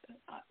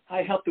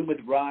 I helped them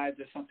with rides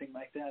or something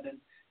like that, and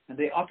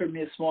they offered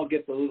me a small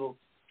gift, a little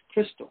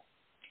crystal.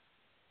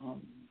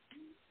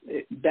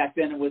 Back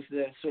then, it was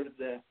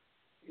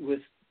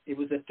it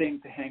was a thing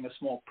to hang a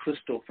small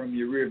crystal from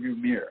your rearview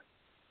mirror,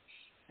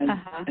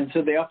 and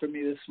so they offered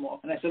me this small,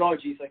 and I said, "Oh,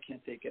 geez, I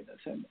can't take it."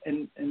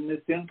 And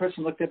this young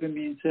person looked up at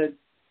me and said,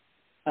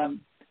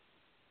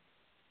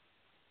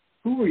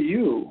 "Who are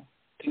you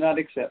to not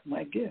accept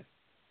my gift?"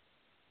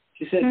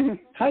 She said,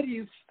 How do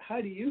you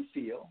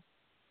feel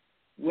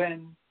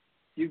when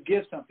you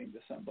give something to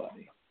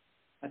somebody?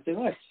 I said,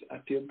 well, I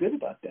feel good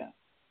about that.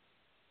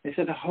 They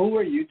said, who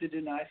are you to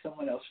deny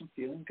someone else from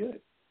feeling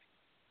good?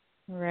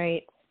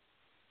 Right.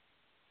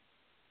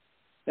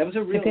 That was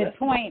a real good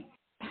point.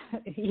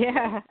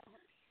 Yeah.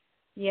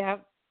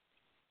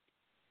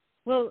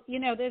 Well,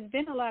 there's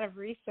been a lot of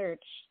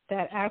research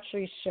that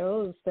actually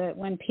shows that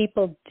when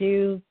people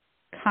do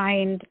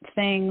kind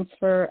things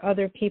for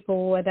other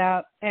people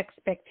without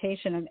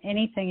expectation of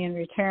anything in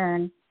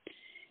return,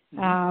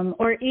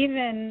 or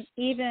even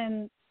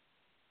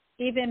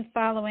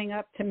following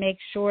up to make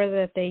sure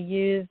that they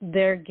use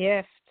their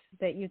gift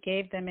that you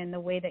gave them in the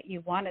way that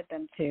you wanted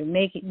them to.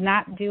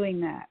 Not doing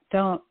that.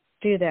 Don't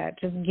do that.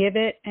 Just give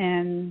it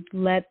and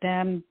let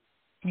them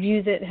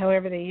use it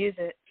however they use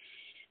it.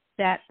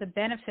 That the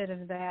benefit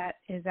of that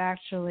is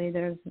actually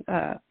there's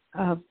a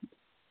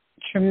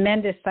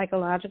tremendous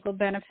psychological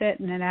benefit,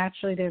 and then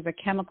actually there's a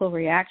chemical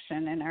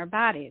reaction in our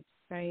bodies,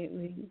 right?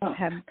 We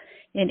have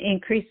an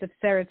increase of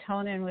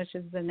serotonin, which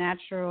is the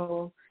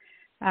natural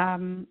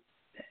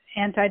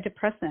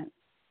antidepressant.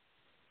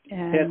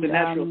 And, it's a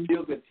natural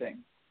feel-good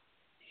thing.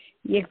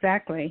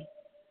 Exactly.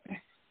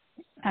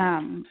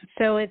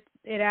 So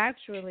it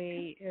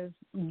actually is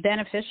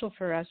beneficial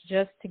for us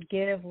just to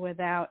give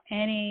without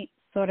any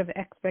sort of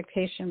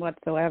expectation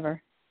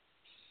whatsoever.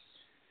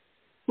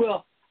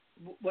 Well,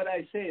 what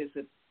I say is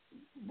that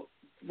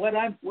what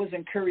I was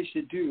encouraged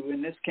to do,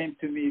 and this came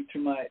to me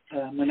through my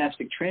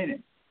monastic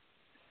training,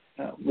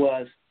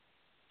 was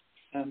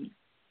the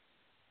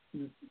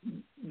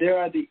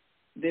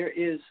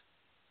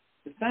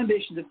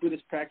foundations of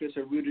Buddhist practice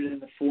are rooted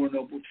in the Four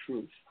Noble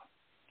Truths.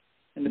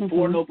 And the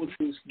Four Noble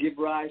Truths give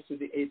rise to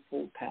the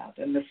Eightfold Path.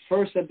 And the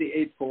first of the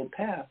Eightfold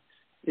Path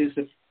is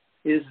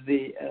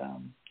the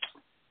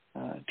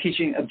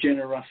teaching of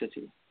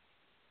generosity.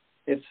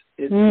 It's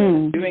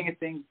doing a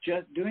thing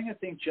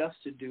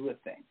just to do a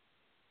thing,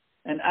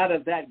 and out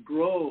of that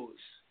grows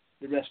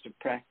the rest of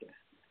practice.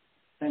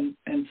 And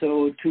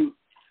so to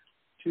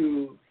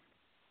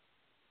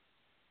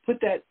put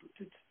that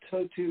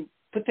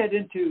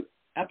into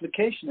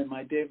application in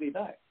my daily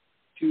life,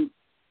 to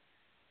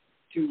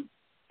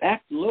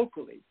act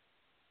locally,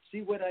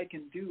 see what I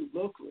can do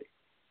locally,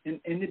 and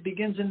it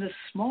begins in the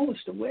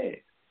smallest of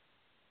ways.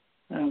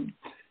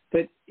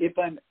 But if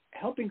I'm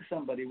helping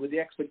somebody with the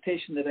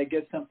expectation that I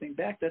get something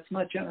back, that's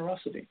not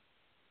generosity.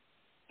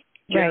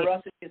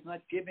 Generosity is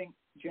not giving.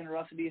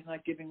 Generosity is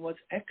not giving what's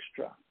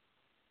extra.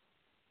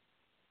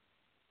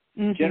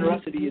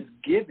 Generosity is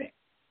giving,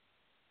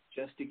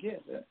 just to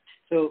give.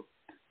 So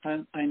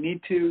I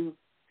need to.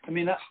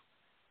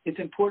 It's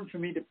important for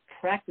me to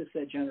practice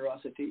that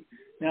generosity.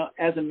 Now,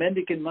 as a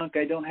mendicant monk,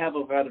 I don't have a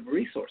lot of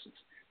resources,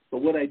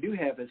 but what I do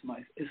have is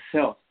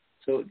self.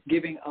 So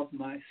giving of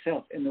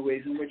myself in the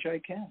ways in which I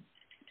can.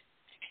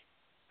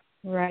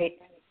 Right.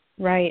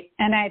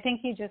 And I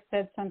think you just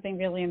said something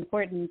really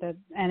important,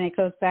 and it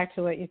goes back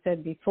to what you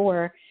said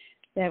before,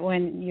 that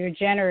when you're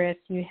generous,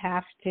 you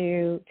have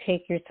to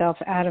take yourself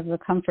out of your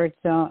comfort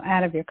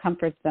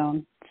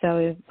zone.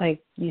 So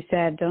like you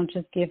said, don't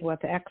just give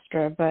what's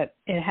extra, but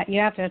you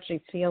have to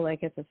actually feel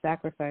like it's a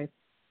sacrifice.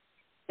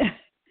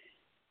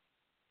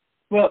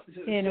 Well,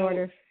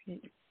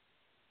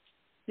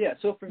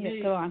 so for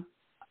me, go on.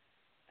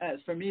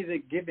 For me, the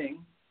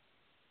giving,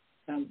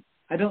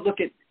 I don't look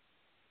at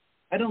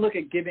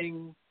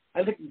giving. I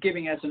look at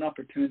giving as an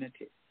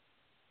opportunity.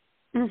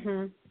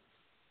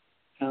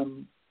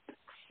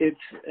 It's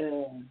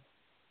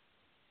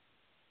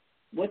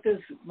what does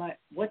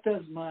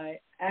my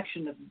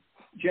action of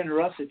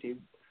generosity,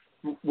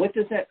 what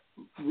does that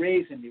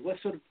raise in me? What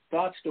sort of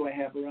thoughts do I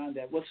have around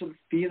that? What sort of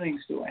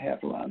feelings do I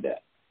have around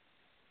that?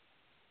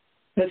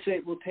 Let's say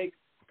we'll take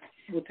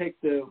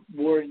the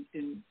war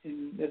in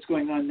that's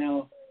going on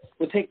now.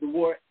 We'll take the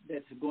war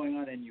that's going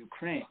on in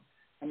Ukraine.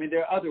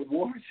 There are other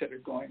wars that are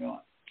going on,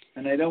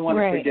 and I don't want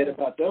to forget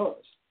about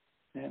those.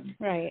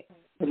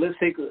 But let's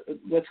take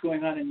what's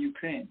going on in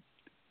Ukraine.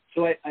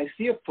 So I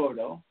see a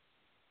photo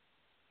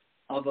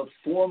of a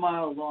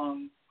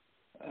 4-mile-long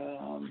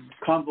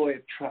convoy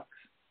of trucks.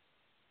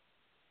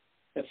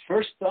 The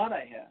first thought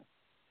I have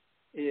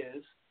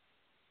is,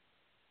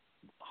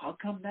 how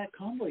come that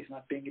convoy is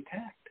not being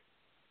attacked?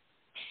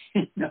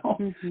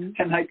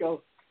 And I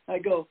go,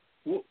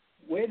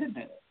 wait a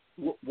minute,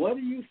 what are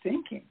you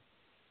thinking?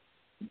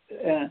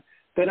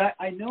 But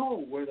I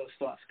know where those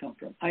thoughts come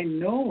from. I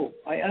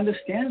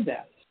understand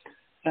that.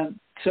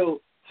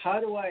 So how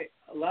do I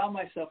allow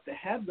myself to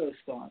have those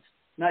thoughts,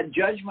 not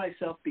judge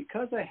myself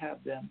because I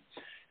have them,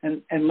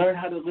 and learn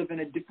how to live in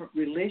a different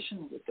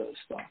relation with those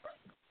thoughts?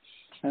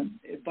 And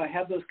if I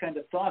have those kind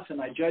of thoughts and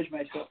I judge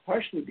myself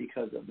partially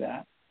because of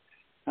that,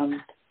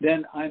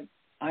 then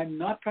I'm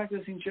not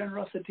practicing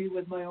generosity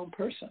with my own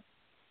person.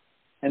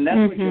 And that's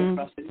where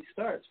generosity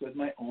starts, with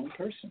my own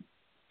person.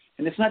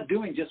 And it's not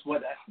doing just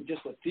what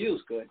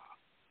feels good.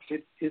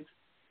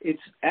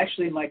 It's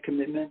actually my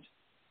commitment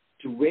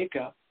to wake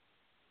up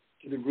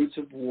to the roots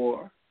of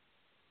war,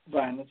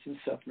 violence, and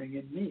suffering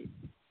in me.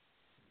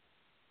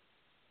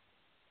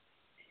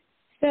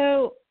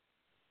 So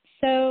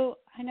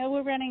I know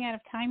we're running out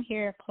of time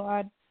here,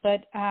 Claude,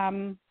 but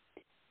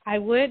I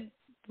would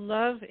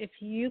love if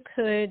you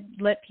could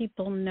let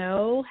people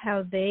know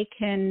how they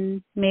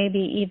can maybe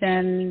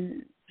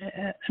even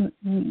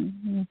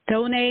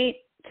donate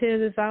to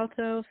the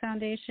Zaltho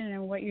Foundation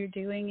and what you're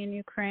doing in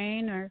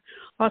Ukraine, or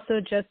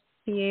also just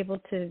be able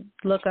to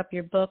look up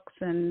your books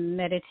and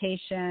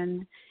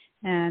meditation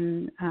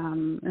and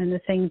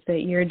the things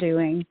that you're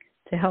doing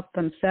to help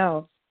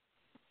themselves.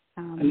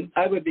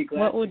 I would be glad.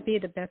 What would be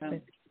the best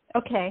way?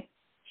 Okay.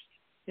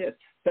 Yes,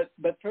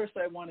 but first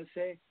I want to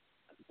say,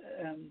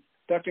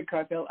 Dr.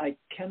 Karpel, I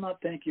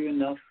cannot thank you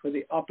enough for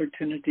the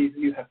opportunities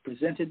you have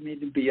presented me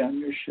to be on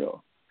your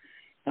show.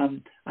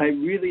 I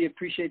really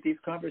appreciate these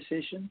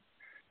conversations.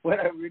 What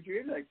I would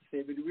really like to say,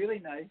 it would be really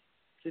nice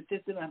to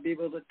sit down and be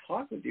able to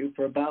talk with you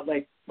for about,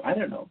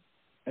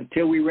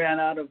 until we ran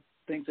out of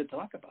things to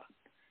talk about.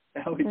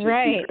 That would just be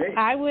great.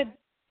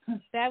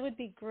 That would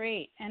be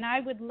great. And I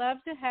would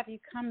love to have you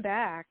come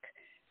back.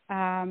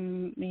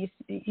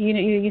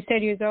 You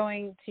said you're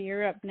going to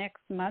Europe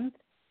next month?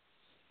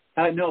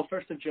 No,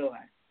 1st of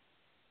July.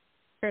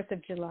 1st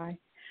of July.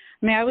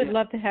 I would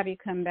love to have you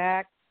come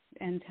back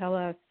and tell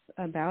us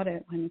about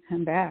it when you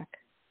come back.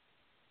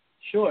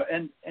 Sure,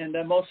 and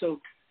I'm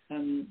also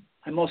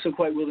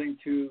quite willing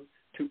to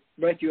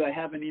write you. I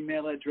have an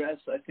email address.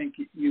 I think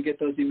you get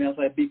those emails.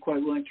 I'd be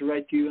quite willing to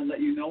write to you and let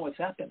you know what's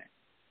happening.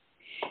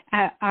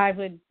 I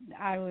would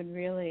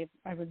really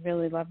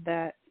love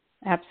that.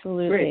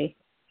 Absolutely. Great.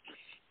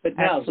 But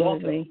now,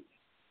 absolutely.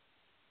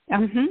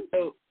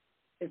 So,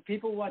 if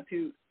people want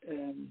to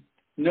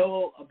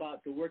know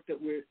about the work that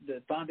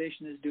the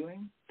foundation is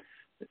doing,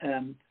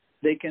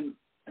 they can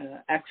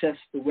access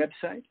the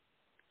website,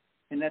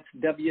 and that's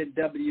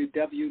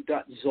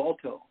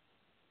www.zaltho,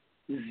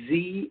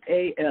 Z-A-L-T-H-O,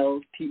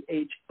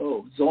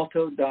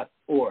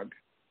 zaltho.org.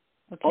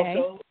 Okay.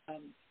 Also,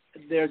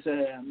 there's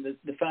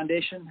the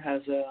foundation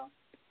has a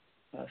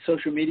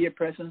social media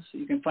presence.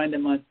 You can find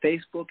them on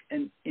Facebook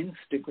and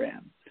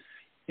Instagram.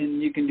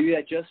 And you can do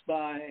that just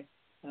by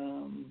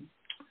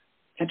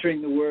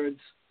entering the words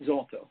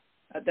Zaltho.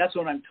 That's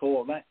what I'm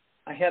told.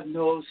 I have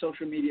no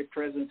social media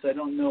presence. I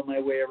don't know my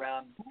way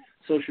around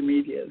social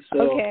media.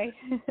 So okay.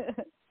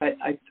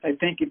 I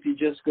think if you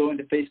just go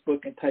into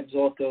Facebook and type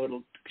Zaltho,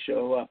 it'll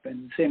show up.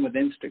 And same with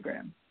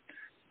Instagram.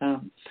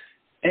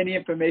 Any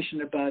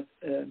information about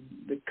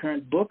the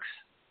current books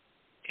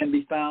can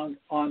be found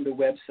on the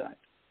website.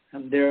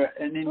 There are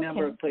any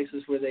number of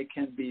places where they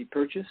can be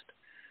purchased.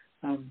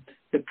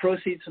 The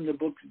proceeds from the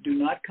books do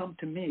not come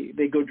to me.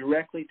 They go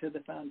directly to the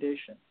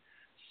foundation.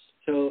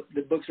 So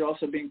the books are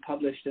also being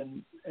published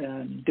in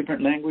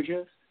different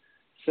languages.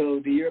 So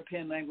the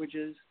European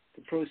languages,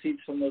 the proceeds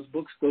from those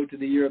books go to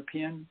the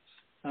European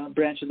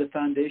branch of the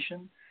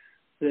foundation.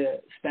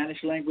 The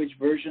Spanish language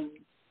version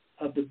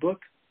of the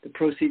book, the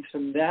proceeds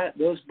from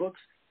those books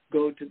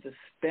go to the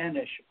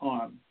Spanish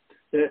arm,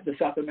 the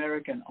South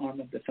American arm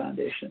of the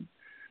foundation.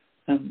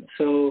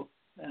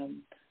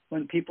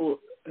 When people,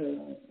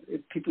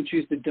 if people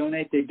choose to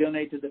donate, they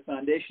donate to the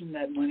foundation.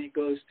 That money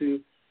goes to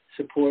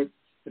support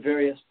the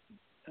various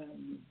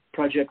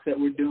projects that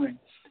we're doing.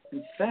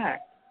 In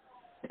fact,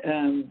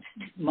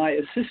 my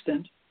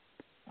assistant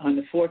on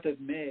the 4th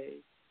of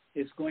May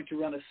is going to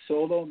run a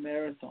solo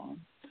marathon.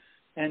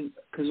 And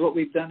because what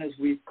we've done is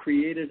we've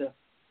created a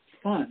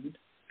fund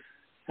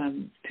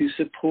to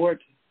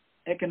support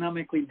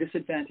economically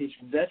disadvantaged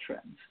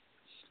veterans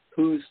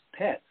whose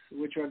pets,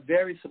 which are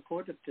very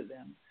supportive to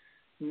them,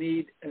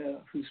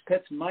 whose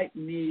pets might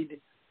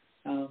need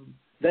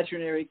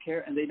veterinary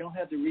care, and they don't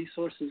have the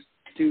resources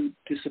to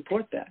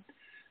support that.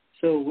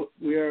 So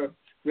we're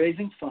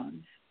raising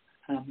funds.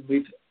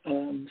 We've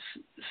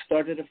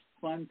started a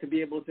fund to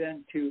be able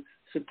then to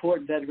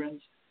support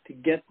veterans to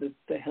get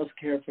the health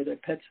care for their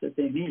pets that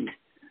they need.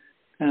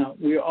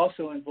 We are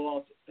also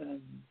involved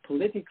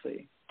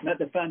politically. Not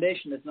the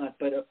foundation is not,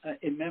 but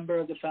a member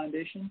of the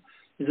foundation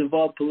is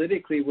involved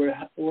politically.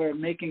 We're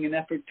making an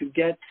effort to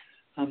get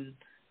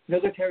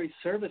military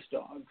service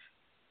dogs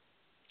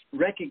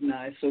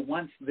recognized, so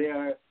once they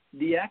are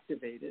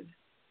deactivated,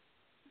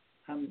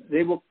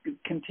 they will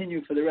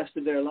continue for the rest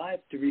of their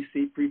lives to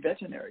receive free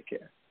veterinary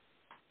care.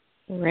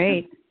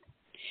 Great.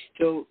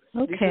 So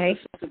these are the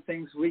sorts of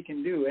things we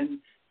can do.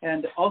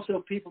 And also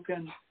people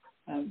can,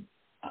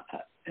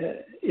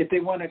 if they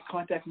want to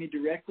contact me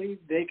directly,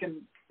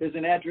 there's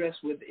an address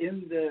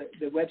within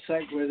the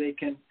website where they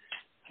can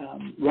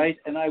write,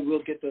 and I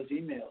will get those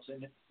emails.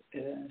 And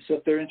so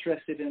if they're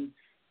interested in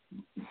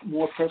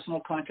more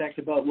personal contact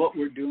about what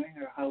we're doing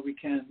or how they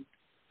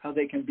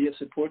can be of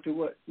support to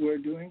what we're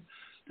doing,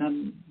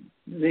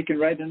 they can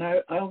write, and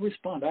I'll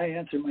respond. I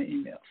answer my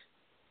emails.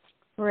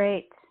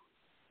 Great.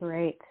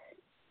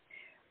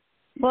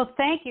 Well,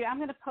 thank you. I'm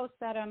going to post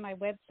that on my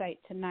website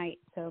tonight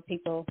so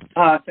people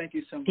thank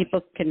you so much.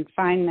 People can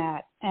find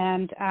that.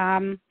 And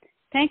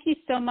thank you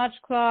so much,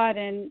 Claude.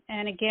 And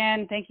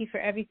again, thank you for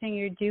everything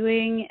you're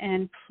doing.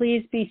 And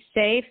please be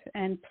safe,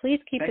 and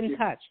please keep in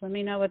touch. Let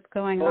me know what's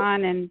going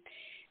on, and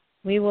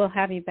we will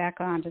have you back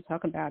on to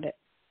talk about it.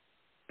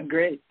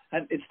 Great.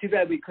 It's too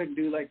bad we couldn't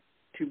do like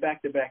 2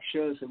 back-to-back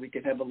shows so we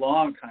could have a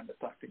long time to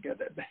talk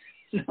together.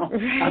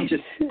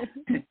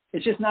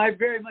 It's just, I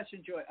very much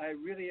enjoy. I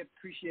really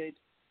appreciate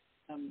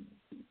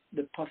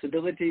the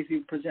possibilities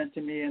you present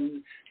to me,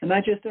 and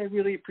I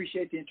really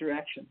appreciate the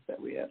interactions that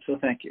we have. So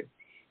thank you.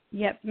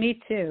 Yep, me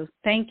too.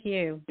 Thank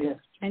you. Yes.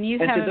 And you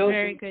have a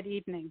very good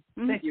evening.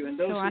 Thank you. And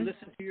those who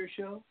listen to your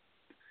show,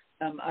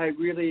 I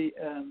really,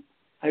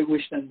 I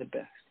wish them the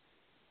best.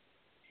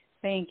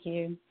 Thank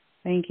you.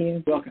 Thank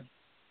you. Welcome.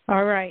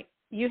 All right.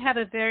 You have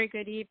a very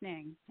good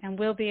evening, and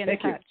we'll be in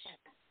touch. You.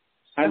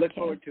 I look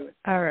forward to it.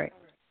 All right.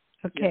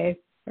 Okay.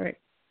 Yeah. All right.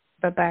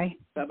 Bye-bye.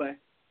 Bye-bye.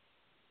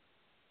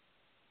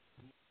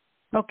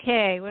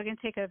 Okay, we're going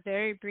to take a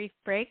very brief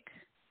break.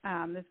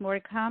 There's more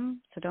to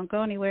come, so don't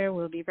go anywhere.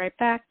 We'll be right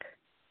back.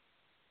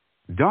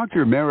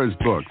 Dr. Mara's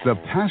book, The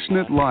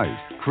Passionate Life,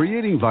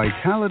 Creating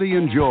Vitality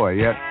and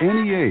Joy at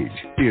Any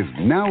Age, is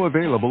now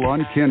available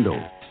on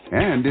Kindle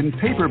and in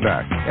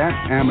paperback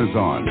at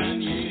Amazon.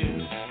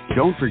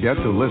 Don't forget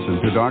to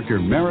listen to Dr.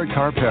 Mara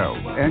Karpel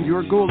and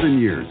Your Golden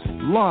Years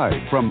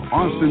live from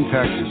Austin,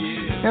 Texas,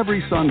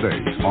 every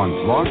Sunday on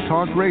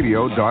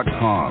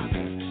blogtalkradio.com.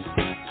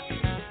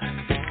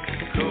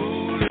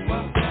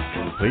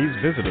 Please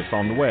visit us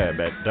on the web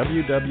at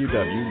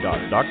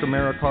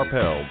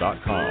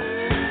www.drmarakarpel.com.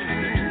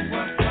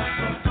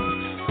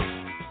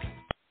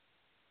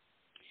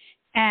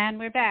 And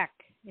we're back.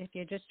 If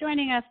you're just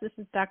joining us, this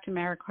is Dr.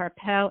 Mara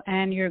Karpel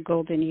and your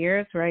golden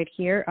years right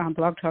here on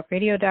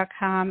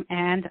blogtalkradio.com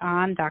and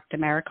on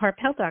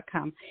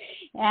drmarakarpel.com.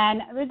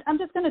 And I'm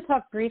just going to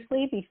talk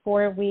briefly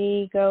before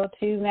we go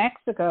to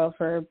Mexico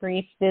for a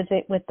brief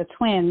visit with the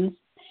twins.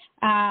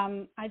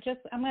 I'm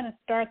going to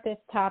start this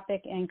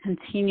topic and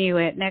continue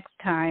it next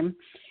time.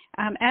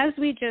 As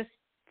we just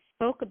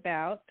spoke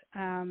about,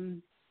 as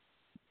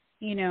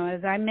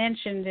I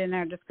mentioned in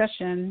our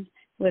discussion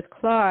with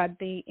Claude,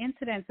 the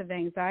incidence of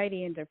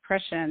anxiety and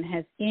depression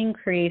has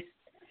increased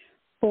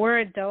for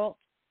adults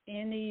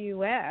in the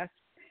U.S.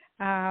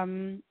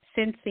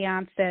 Since the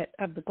onset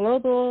of the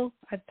global,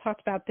 I've talked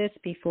about this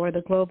before,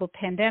 the global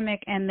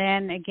pandemic, and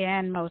then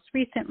again most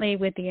recently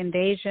with the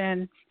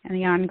invasion and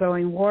the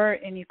ongoing war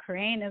in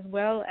Ukraine, as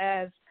well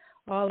as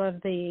all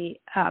of the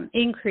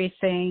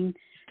increasing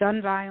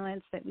gun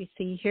violence that we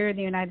see here in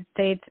the United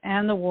States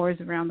and the wars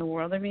around the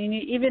world. I mean,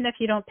 even if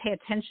you don't pay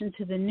attention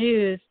to the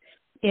news,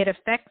 it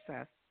affects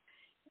us.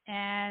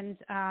 And,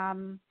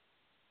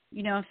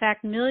 in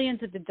fact,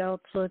 millions of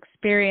adults will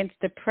experience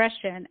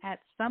depression at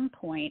some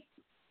point.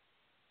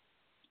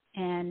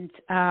 And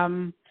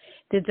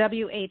the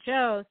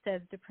WHO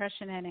says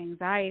depression and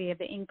anxiety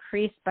have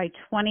increased by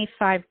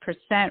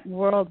 25%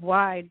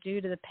 worldwide due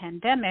to the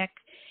pandemic,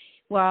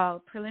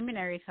 while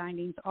preliminary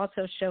findings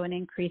also show an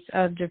increase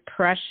of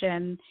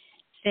depression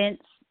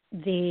since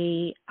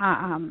the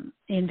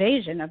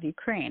invasion of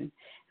Ukraine.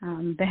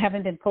 There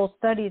haven't been full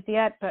studies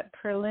yet, but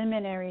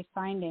preliminary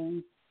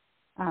findings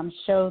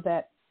show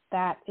that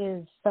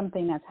is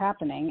something that's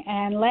happening.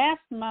 And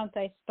last month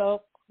I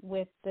spoke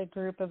with the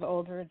group of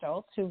older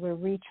adults who were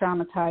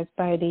re-traumatized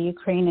by the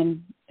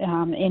Ukrainian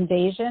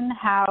invasion,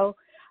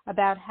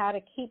 about how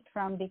to keep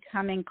from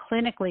becoming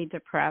clinically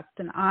depressed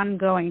and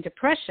ongoing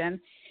depression.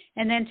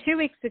 And then 2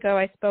 weeks ago,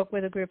 I spoke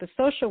with a group of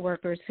social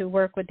workers who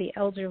work with the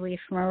elderly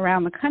from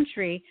around the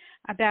country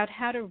about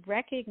how to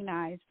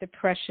recognize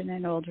depression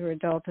in older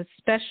adults,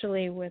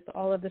 especially with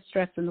all of the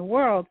stress in the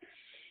world.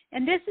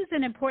 And this is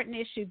an important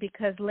issue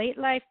because late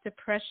life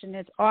depression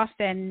is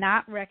often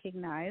not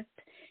recognized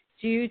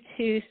due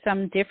to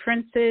some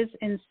differences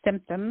in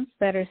symptoms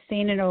that are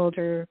seen in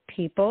older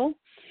people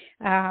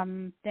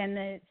than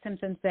the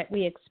symptoms that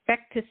we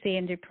expect to see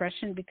in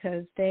depression,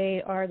 because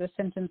they are the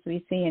symptoms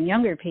we see in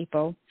younger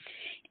people.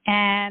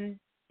 And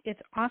it's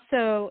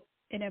also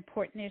an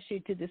important issue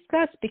to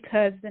discuss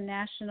because the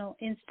National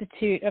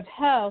Institute of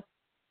Health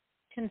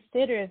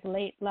considers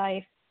late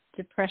life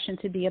depression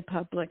to be a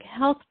public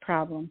health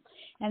problem.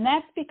 And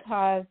that's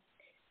because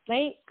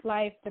late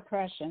life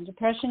depression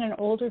in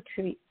older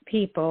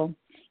people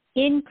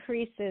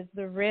increases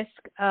the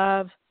risk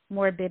of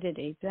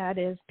morbidity, that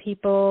is,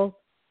 people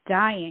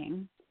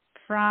dying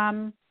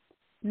from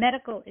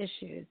medical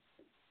issues.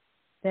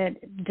 That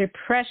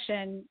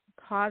depression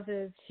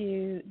causes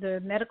the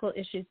medical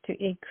issues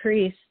to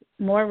increase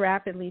more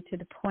rapidly to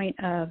the point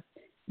of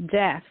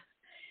death.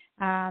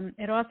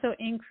 It also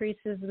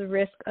increases the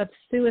risk of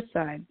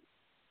suicide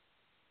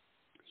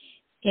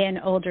in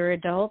older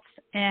adults,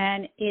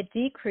 and it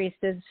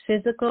decreases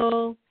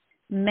physical,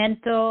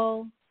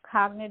 mental,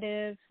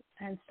 cognitive,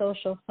 and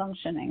social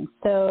functioning.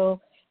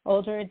 So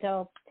older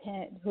adults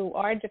who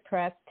are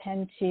depressed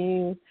tend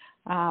to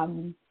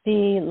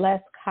be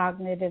less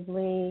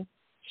cognitively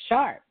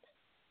sharp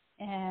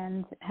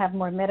and have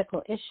more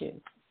medical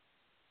issues.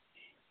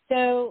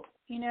 So,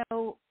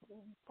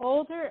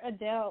 older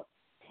adults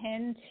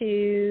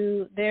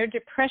their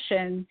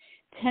depression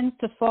tends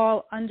to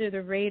fall under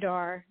the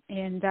radar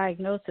in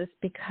diagnosis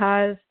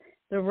because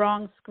the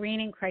wrong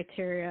screening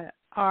criteria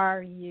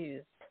are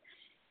used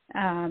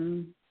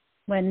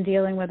when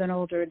dealing with an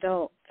older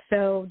adult.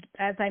 So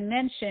as I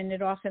mentioned,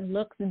 it often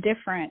looks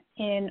different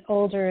in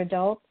older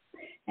adults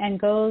and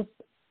goes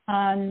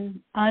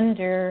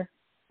under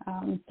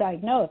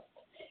diagnosed.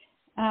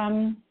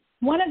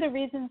 One of the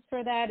reasons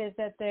for that is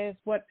that there's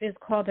what is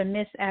called a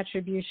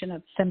misattribution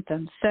of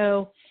symptoms.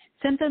 So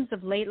symptoms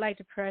of late life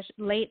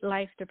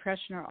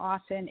depression are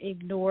often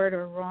ignored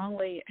or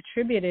wrongly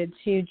attributed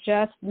to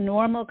just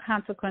normal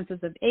consequences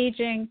of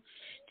aging,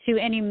 to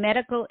any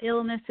medical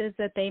illnesses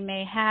that they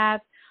may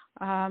have,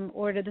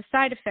 or to the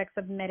side effects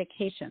of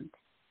medications.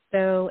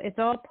 So it's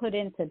all put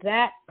into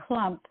that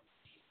clump.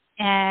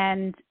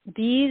 And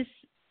these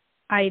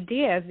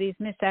ideas, these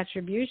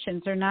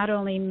misattributions, are not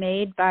only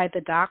made by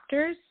the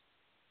doctors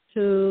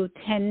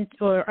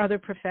or other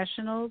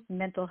professionals,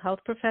 mental health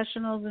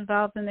professionals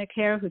involved in their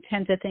care, who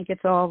tend to think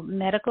it's all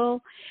medical,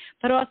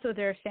 but also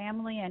their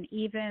family and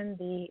even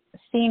the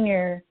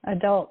senior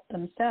adults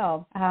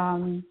themselves.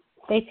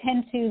 They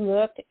tend to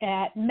look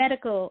at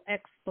medical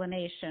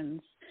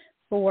explanations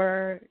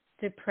for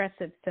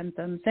depressive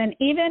symptoms. And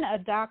even a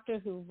doctor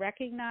who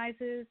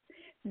recognizes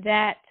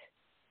that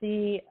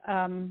the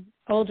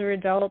older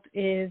adult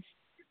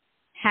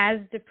has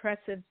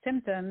depressive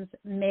symptoms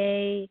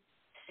may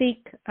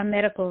seek a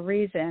medical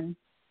reason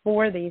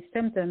for these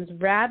symptoms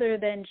rather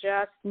than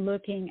just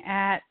looking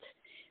at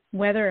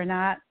whether or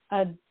not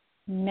a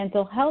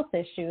mental health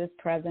issue is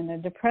present, a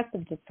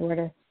depressive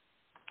disorder.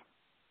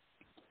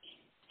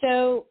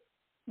 So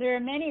there are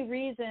many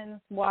reasons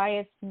why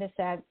it's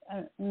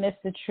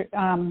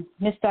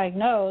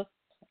misdiagnosed.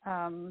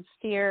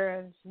 Fear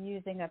of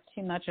using up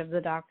too much of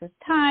the doctor's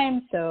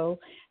time, so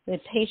the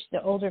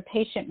older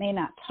patient may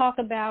not talk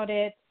about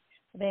it.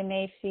 They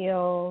may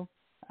feel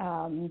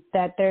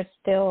that there's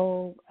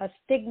still a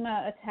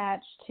stigma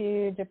attached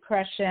to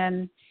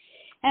depression.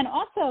 And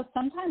also,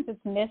 sometimes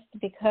it's missed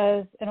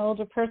because an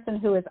older person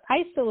who is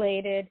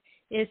isolated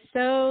is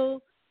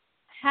so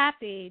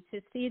happy to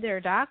see their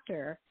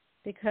doctor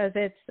because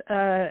it's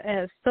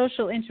a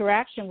social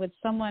interaction with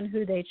someone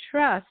who they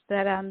trust,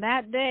 that on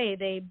that day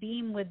they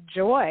beam with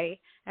joy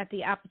at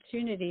the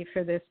opportunity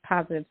for this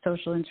positive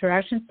social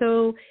interaction,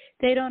 so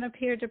they don't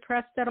appear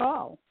depressed at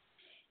all.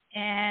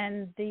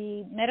 And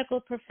the medical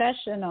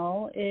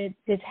professional is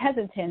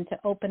hesitant to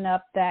open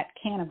up that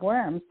can of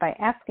worms by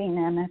asking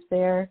them if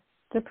they're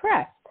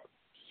depressed.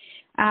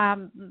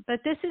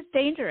 But this is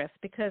dangerous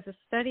because a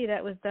study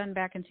that was done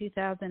back in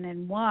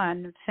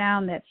 2001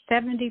 found that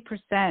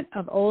 70%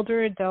 of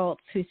older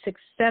adults who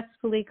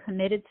successfully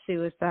committed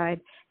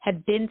suicide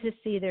had been to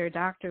see their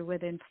doctor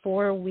within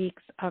 4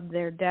 weeks of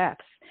their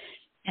deaths.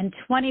 And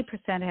 20%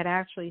 had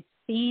actually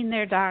seen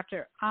their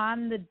doctor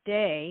on the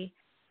day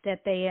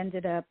that they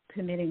ended up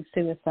committing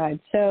suicide.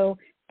 So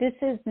this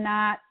is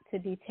not to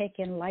be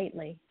taken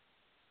lightly.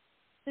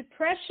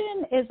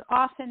 Depression is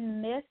often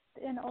missed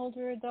in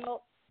older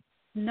adults.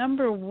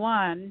 Number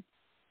one,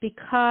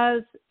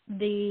 because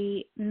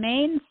the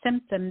main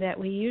symptom that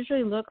we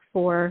usually look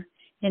for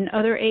in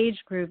other age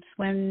groups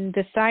when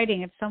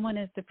deciding if someone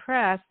is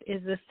depressed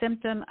is the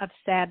symptom of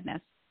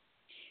sadness.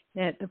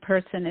 That the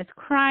person is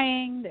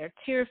crying, they're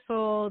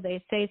tearful,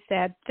 they say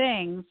sad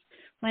things.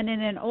 When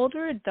in an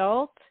older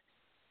adult,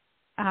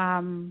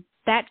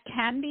 that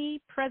can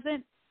be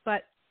present,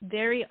 but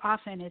very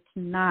often it's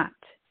not.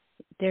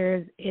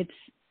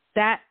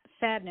 That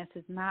sadness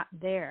is not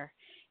there.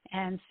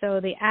 And so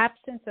the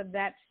absence of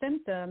that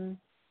symptom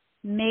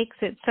makes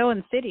it so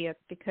insidious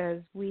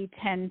because we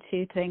tend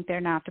to think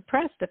they're not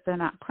depressed if they're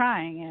not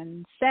crying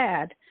and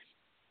sad.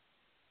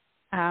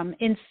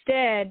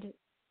 Instead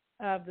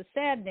of the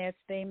sadness,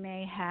 they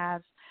may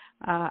have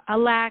a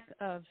lack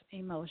of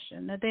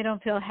emotion, that they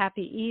don't feel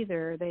happy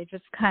either. They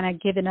just kind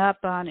of given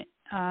up on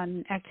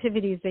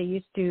activities they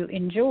used to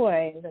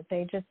enjoy, that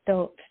they just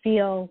don't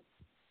feel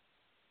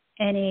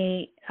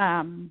any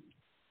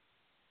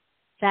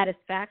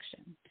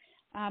satisfaction.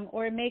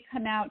 Or it may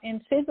come out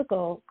in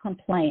physical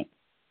complaints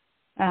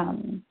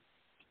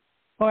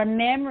or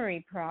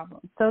memory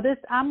problems. So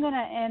I'm going to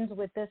end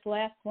with this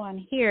last one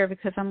here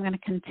because I'm going to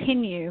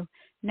continue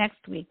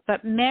next week.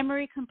 But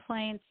memory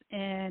complaints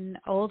in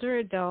older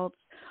adults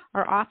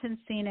are often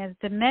seen as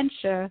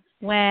dementia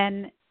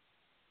when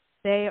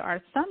they are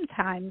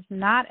sometimes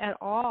not at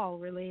all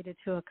related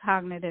to a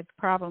cognitive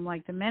problem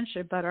like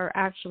dementia, but are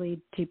actually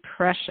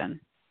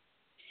depression.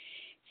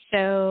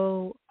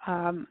 So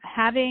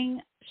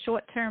having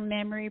short-term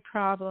memory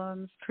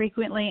problems,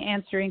 frequently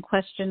answering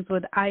questions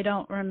with I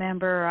don't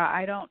remember, or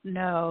I don't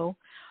know,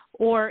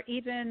 or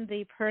even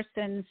the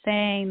person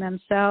saying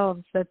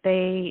themselves that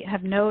they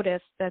have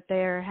noticed that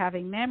they're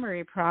having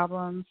memory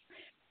problems,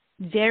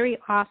 very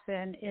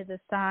often is a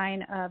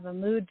sign of a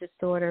mood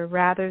disorder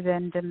rather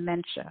than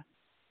dementia.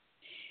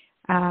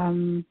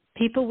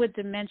 People with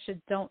dementia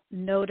don't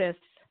notice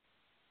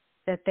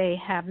that they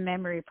have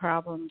memory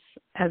problems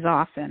as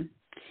often.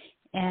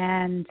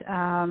 And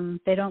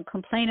they don't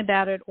complain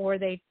about it, or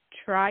they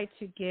try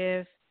to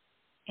give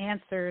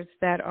answers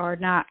that are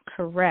not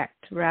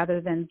correct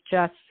rather than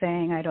just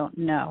saying I don't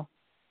know.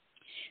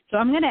 So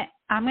I'm gonna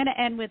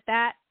end with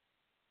that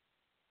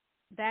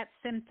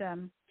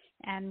symptom,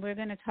 and we're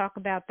going to talk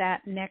about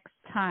that next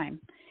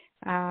time.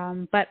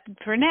 But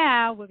for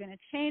now, we're going to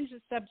change the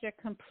subject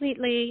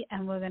completely,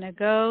 and we're going to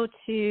go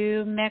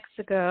to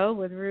Mexico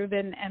with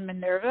Ruben and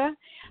Minerva,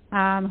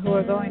 who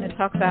are going to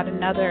talk about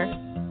another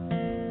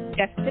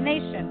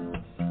destination.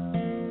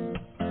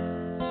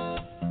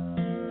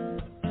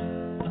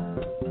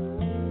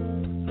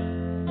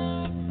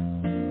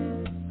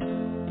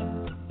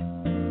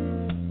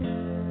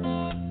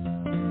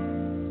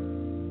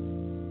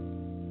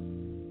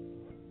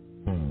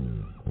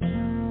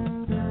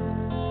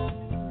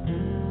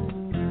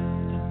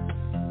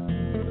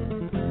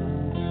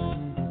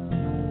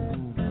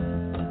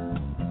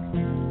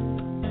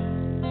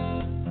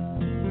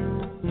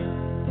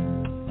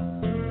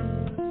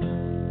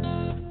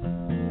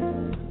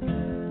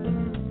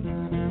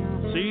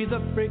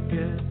 The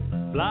frigate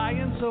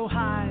flying so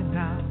high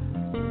now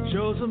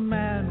shows a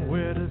man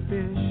where to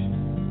fish.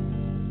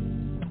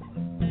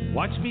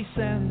 Watch me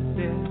sense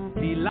it,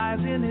 he lies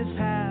in his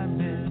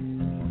hammock,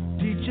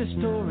 teaches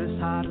tourists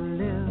how to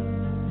live,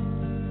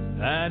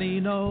 and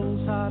he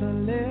knows how to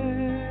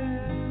live.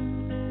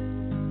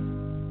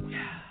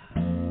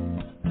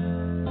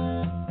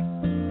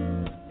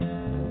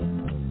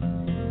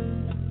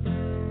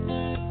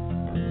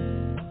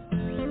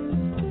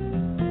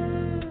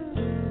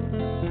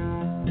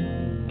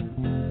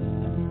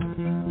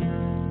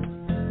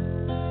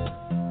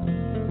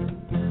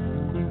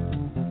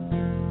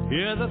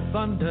 Hear the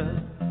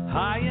thunder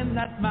high in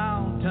that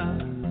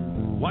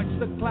mountain, watch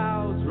the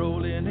clouds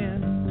rolling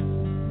in.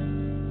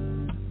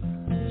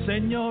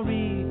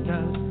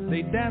 Senoritas,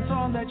 they dance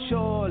on that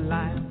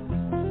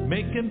shoreline,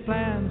 making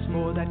plans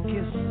for that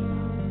kiss,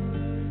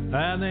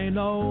 and they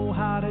know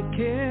how to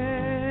kiss.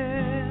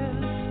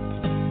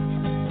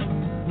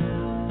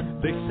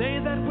 They say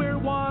that we're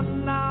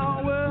 1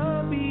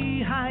 hour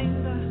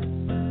behind,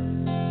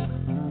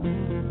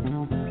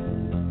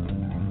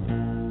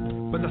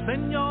 but the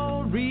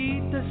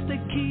senoritas, they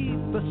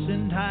keep us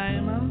in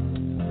time.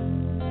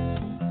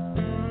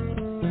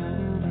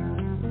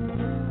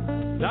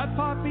 That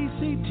poppy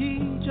CT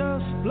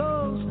just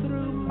blows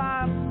through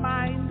my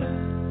mind.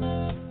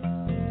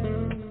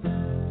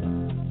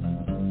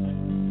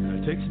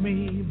 It takes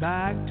me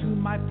back to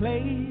my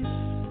place,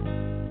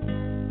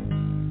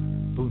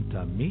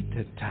 Punta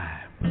Mita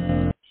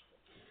time.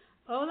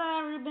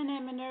 Hola, Ruben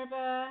and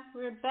Minerva.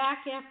 We're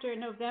back after a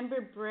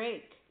November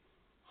break.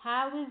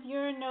 How was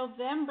your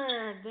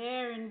November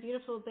there in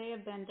beautiful Bay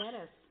of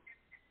Banderas?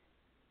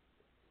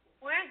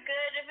 We're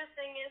good.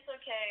 Everything is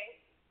okay.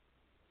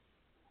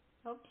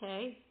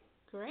 Okay,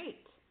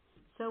 great.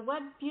 So what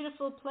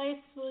beautiful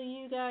place will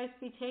you guys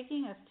be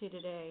taking us to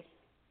today?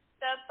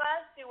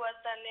 Ixtapa,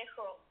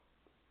 Zihuatanejo.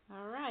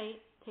 All right,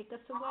 take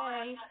us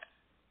away.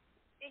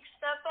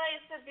 Ixtapa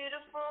is a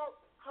beautiful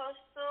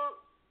coastal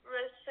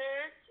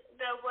resort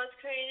that was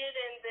created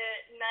in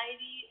the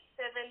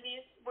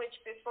 1970s, which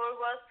before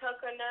was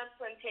coconut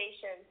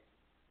plantations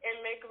and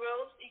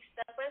mangroves.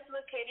 Ixtapa is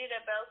located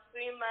about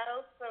 3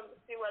 miles from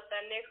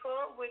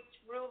Zihuatanejo, which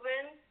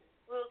Ruben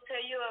will tell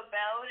you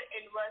about.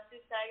 It was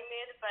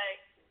designed by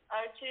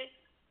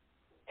artists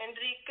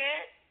Enrique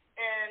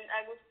and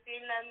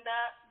Agustin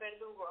Landa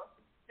Verdugo.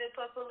 The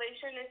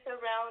population is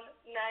around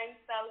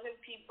 9,000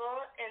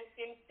 people and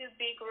seems to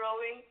be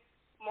growing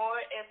more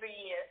every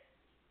year.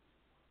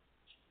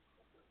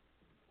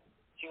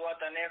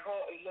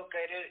 Zihuatanejo is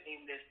located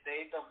in the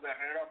state of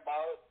Guerrero,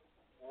 about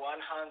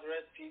 115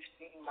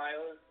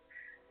 miles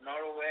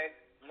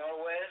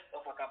northwest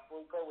of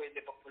Acapulco, with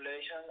the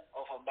population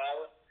of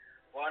about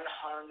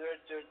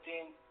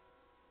 113,000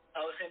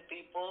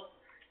 people.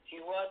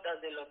 Zihuat,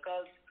 as the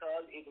locals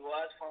call it,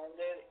 was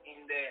founded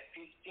in the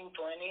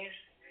 1520s.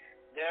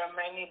 There are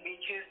many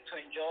beaches to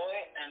enjoy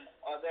and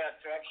other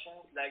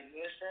attractions like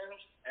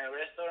museums and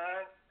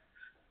restaurants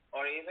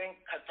or even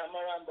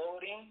catamaran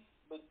boating,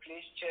 but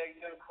please check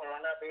your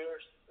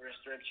coronavirus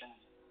restrictions.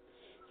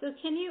 So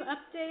can you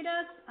update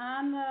us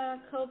on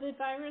the COVID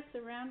virus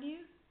around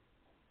you?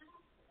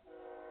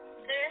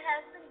 There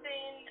hasn't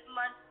been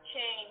much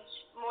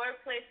change. More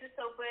places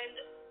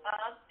opened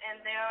up and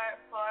there are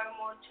far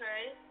more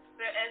tourists,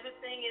 but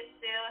everything is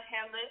still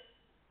handled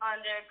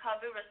under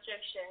COVID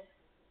restrictions.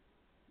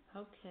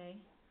 Okay,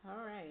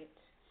 all right.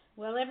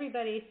 Well,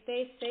 everybody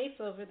stay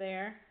safe over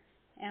there,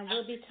 and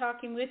we'll be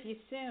talking with you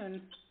soon.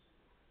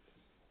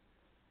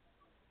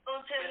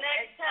 Until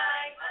next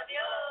time,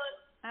 adios.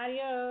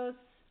 Adios.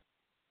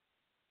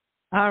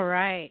 All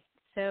right,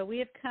 so we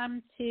have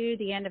come to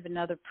the end of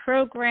another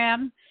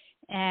program,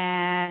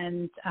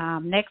 and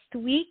next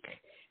week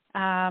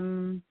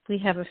we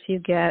have a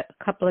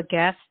couple of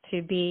guests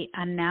to be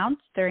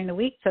announced during the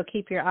week, so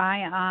keep your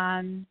eye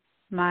on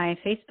my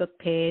Facebook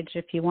page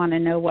if you want to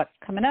know what's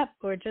coming up,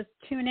 or just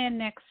tune in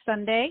next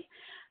Sunday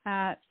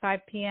at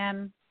 5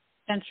 p.m.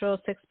 Central,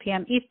 6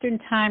 p.m. Eastern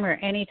Time, or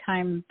any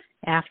time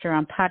after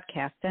on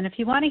podcast. And if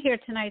you want to hear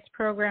tonight's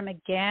program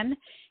again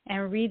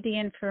and read the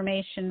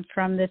information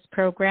from this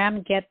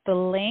program, get the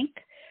link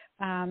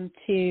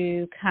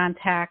to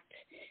contact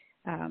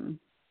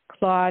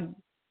Claude's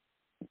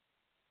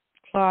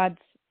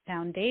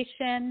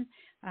Foundation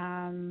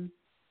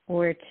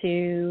or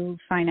to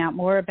find out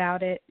more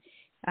about it.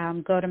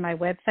 Go to my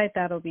website.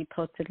 That'll be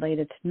posted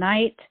later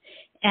tonight.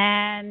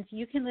 And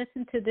you can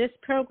listen to this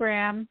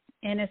program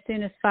in as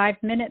soon as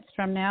 5 minutes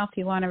from now if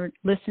you want to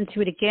listen to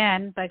it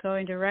again by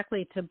going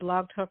directly to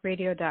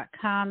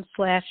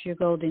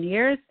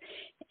blogtalkradio.com/yourgoldenyears,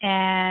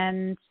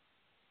 and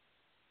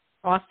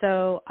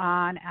also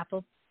on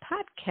Apple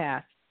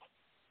Podcasts.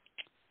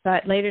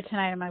 But later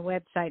tonight on my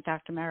website,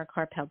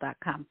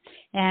 drmarakarpel.com.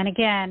 And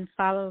again,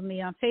 follow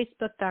me on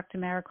Facebook, Dr.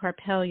 Mara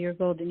Karpel, Your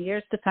Golden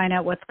Years, to find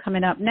out what's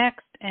coming up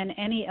next and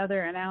any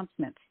other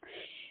announcements.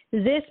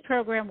 This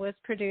program was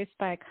produced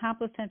by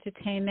Accomplice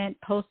Entertainment,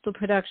 Postal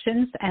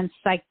Productions, and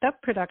Psyched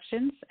Up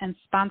Productions, and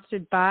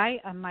sponsored by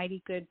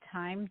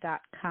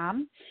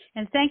AmightyGoodTime.com.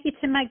 And thank you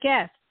to my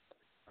guests,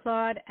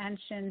 Claude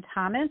AnShin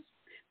Thomas,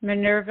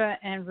 Minerva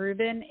and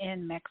Ruben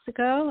in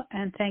Mexico,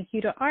 and thank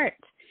you to Art.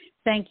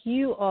 Thank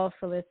you all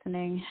for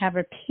listening. Have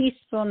a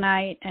peaceful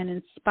night and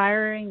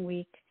inspiring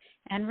week.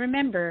 And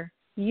remember,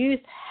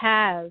 youth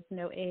has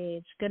no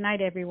age. Good night,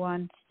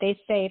 everyone. Stay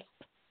safe.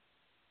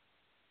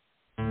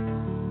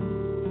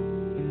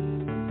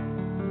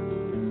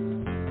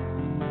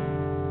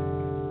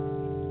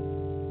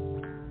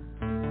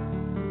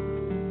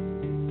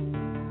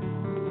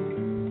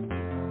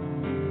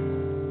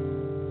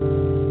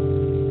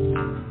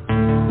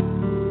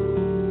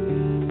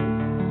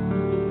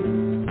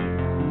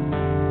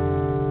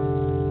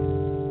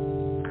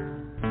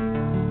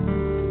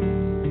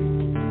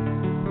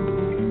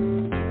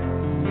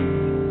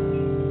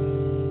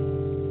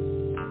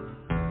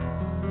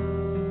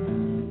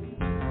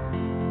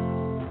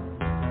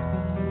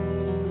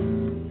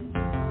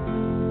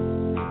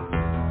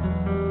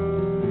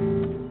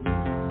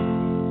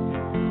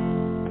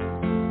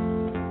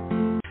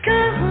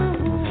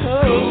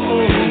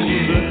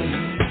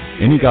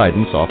 Any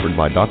guidance offered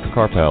by Dr.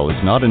 Carpel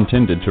is not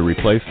intended to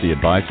replace the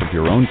advice of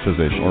your own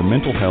physician or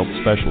mental health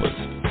specialist.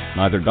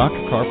 Neither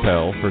Dr.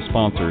 Carpel, her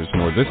sponsors,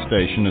 nor this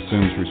station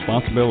assumes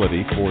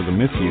responsibility for the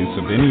misuse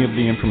of any of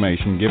the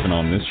information given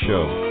on this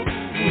show.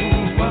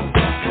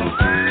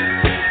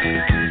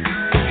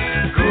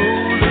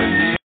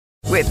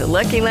 With the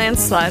Lucky Land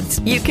Slots,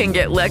 you can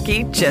get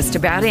lucky just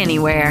about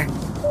anywhere.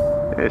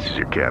 This is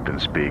your captain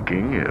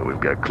speaking.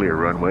 We've got clear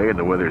runway and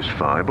the weather's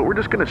fine, but we're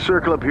just going to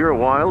circle up here a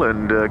while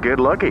and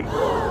get lucky.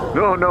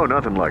 No,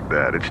 nothing like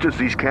that. It's just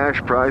these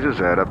cash prizes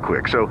add up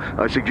quick. So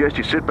I suggest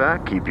you sit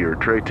back, keep your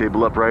tray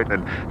table upright,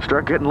 and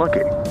start getting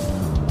lucky.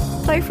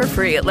 Play for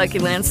free at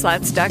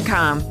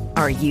LuckyLandSlots.com.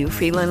 Are you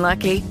feeling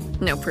lucky?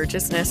 No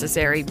purchase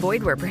necessary.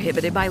 Void where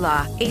prohibited by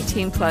law.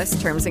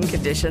 18+ terms and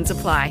conditions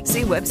apply.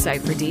 See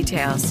website for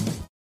details.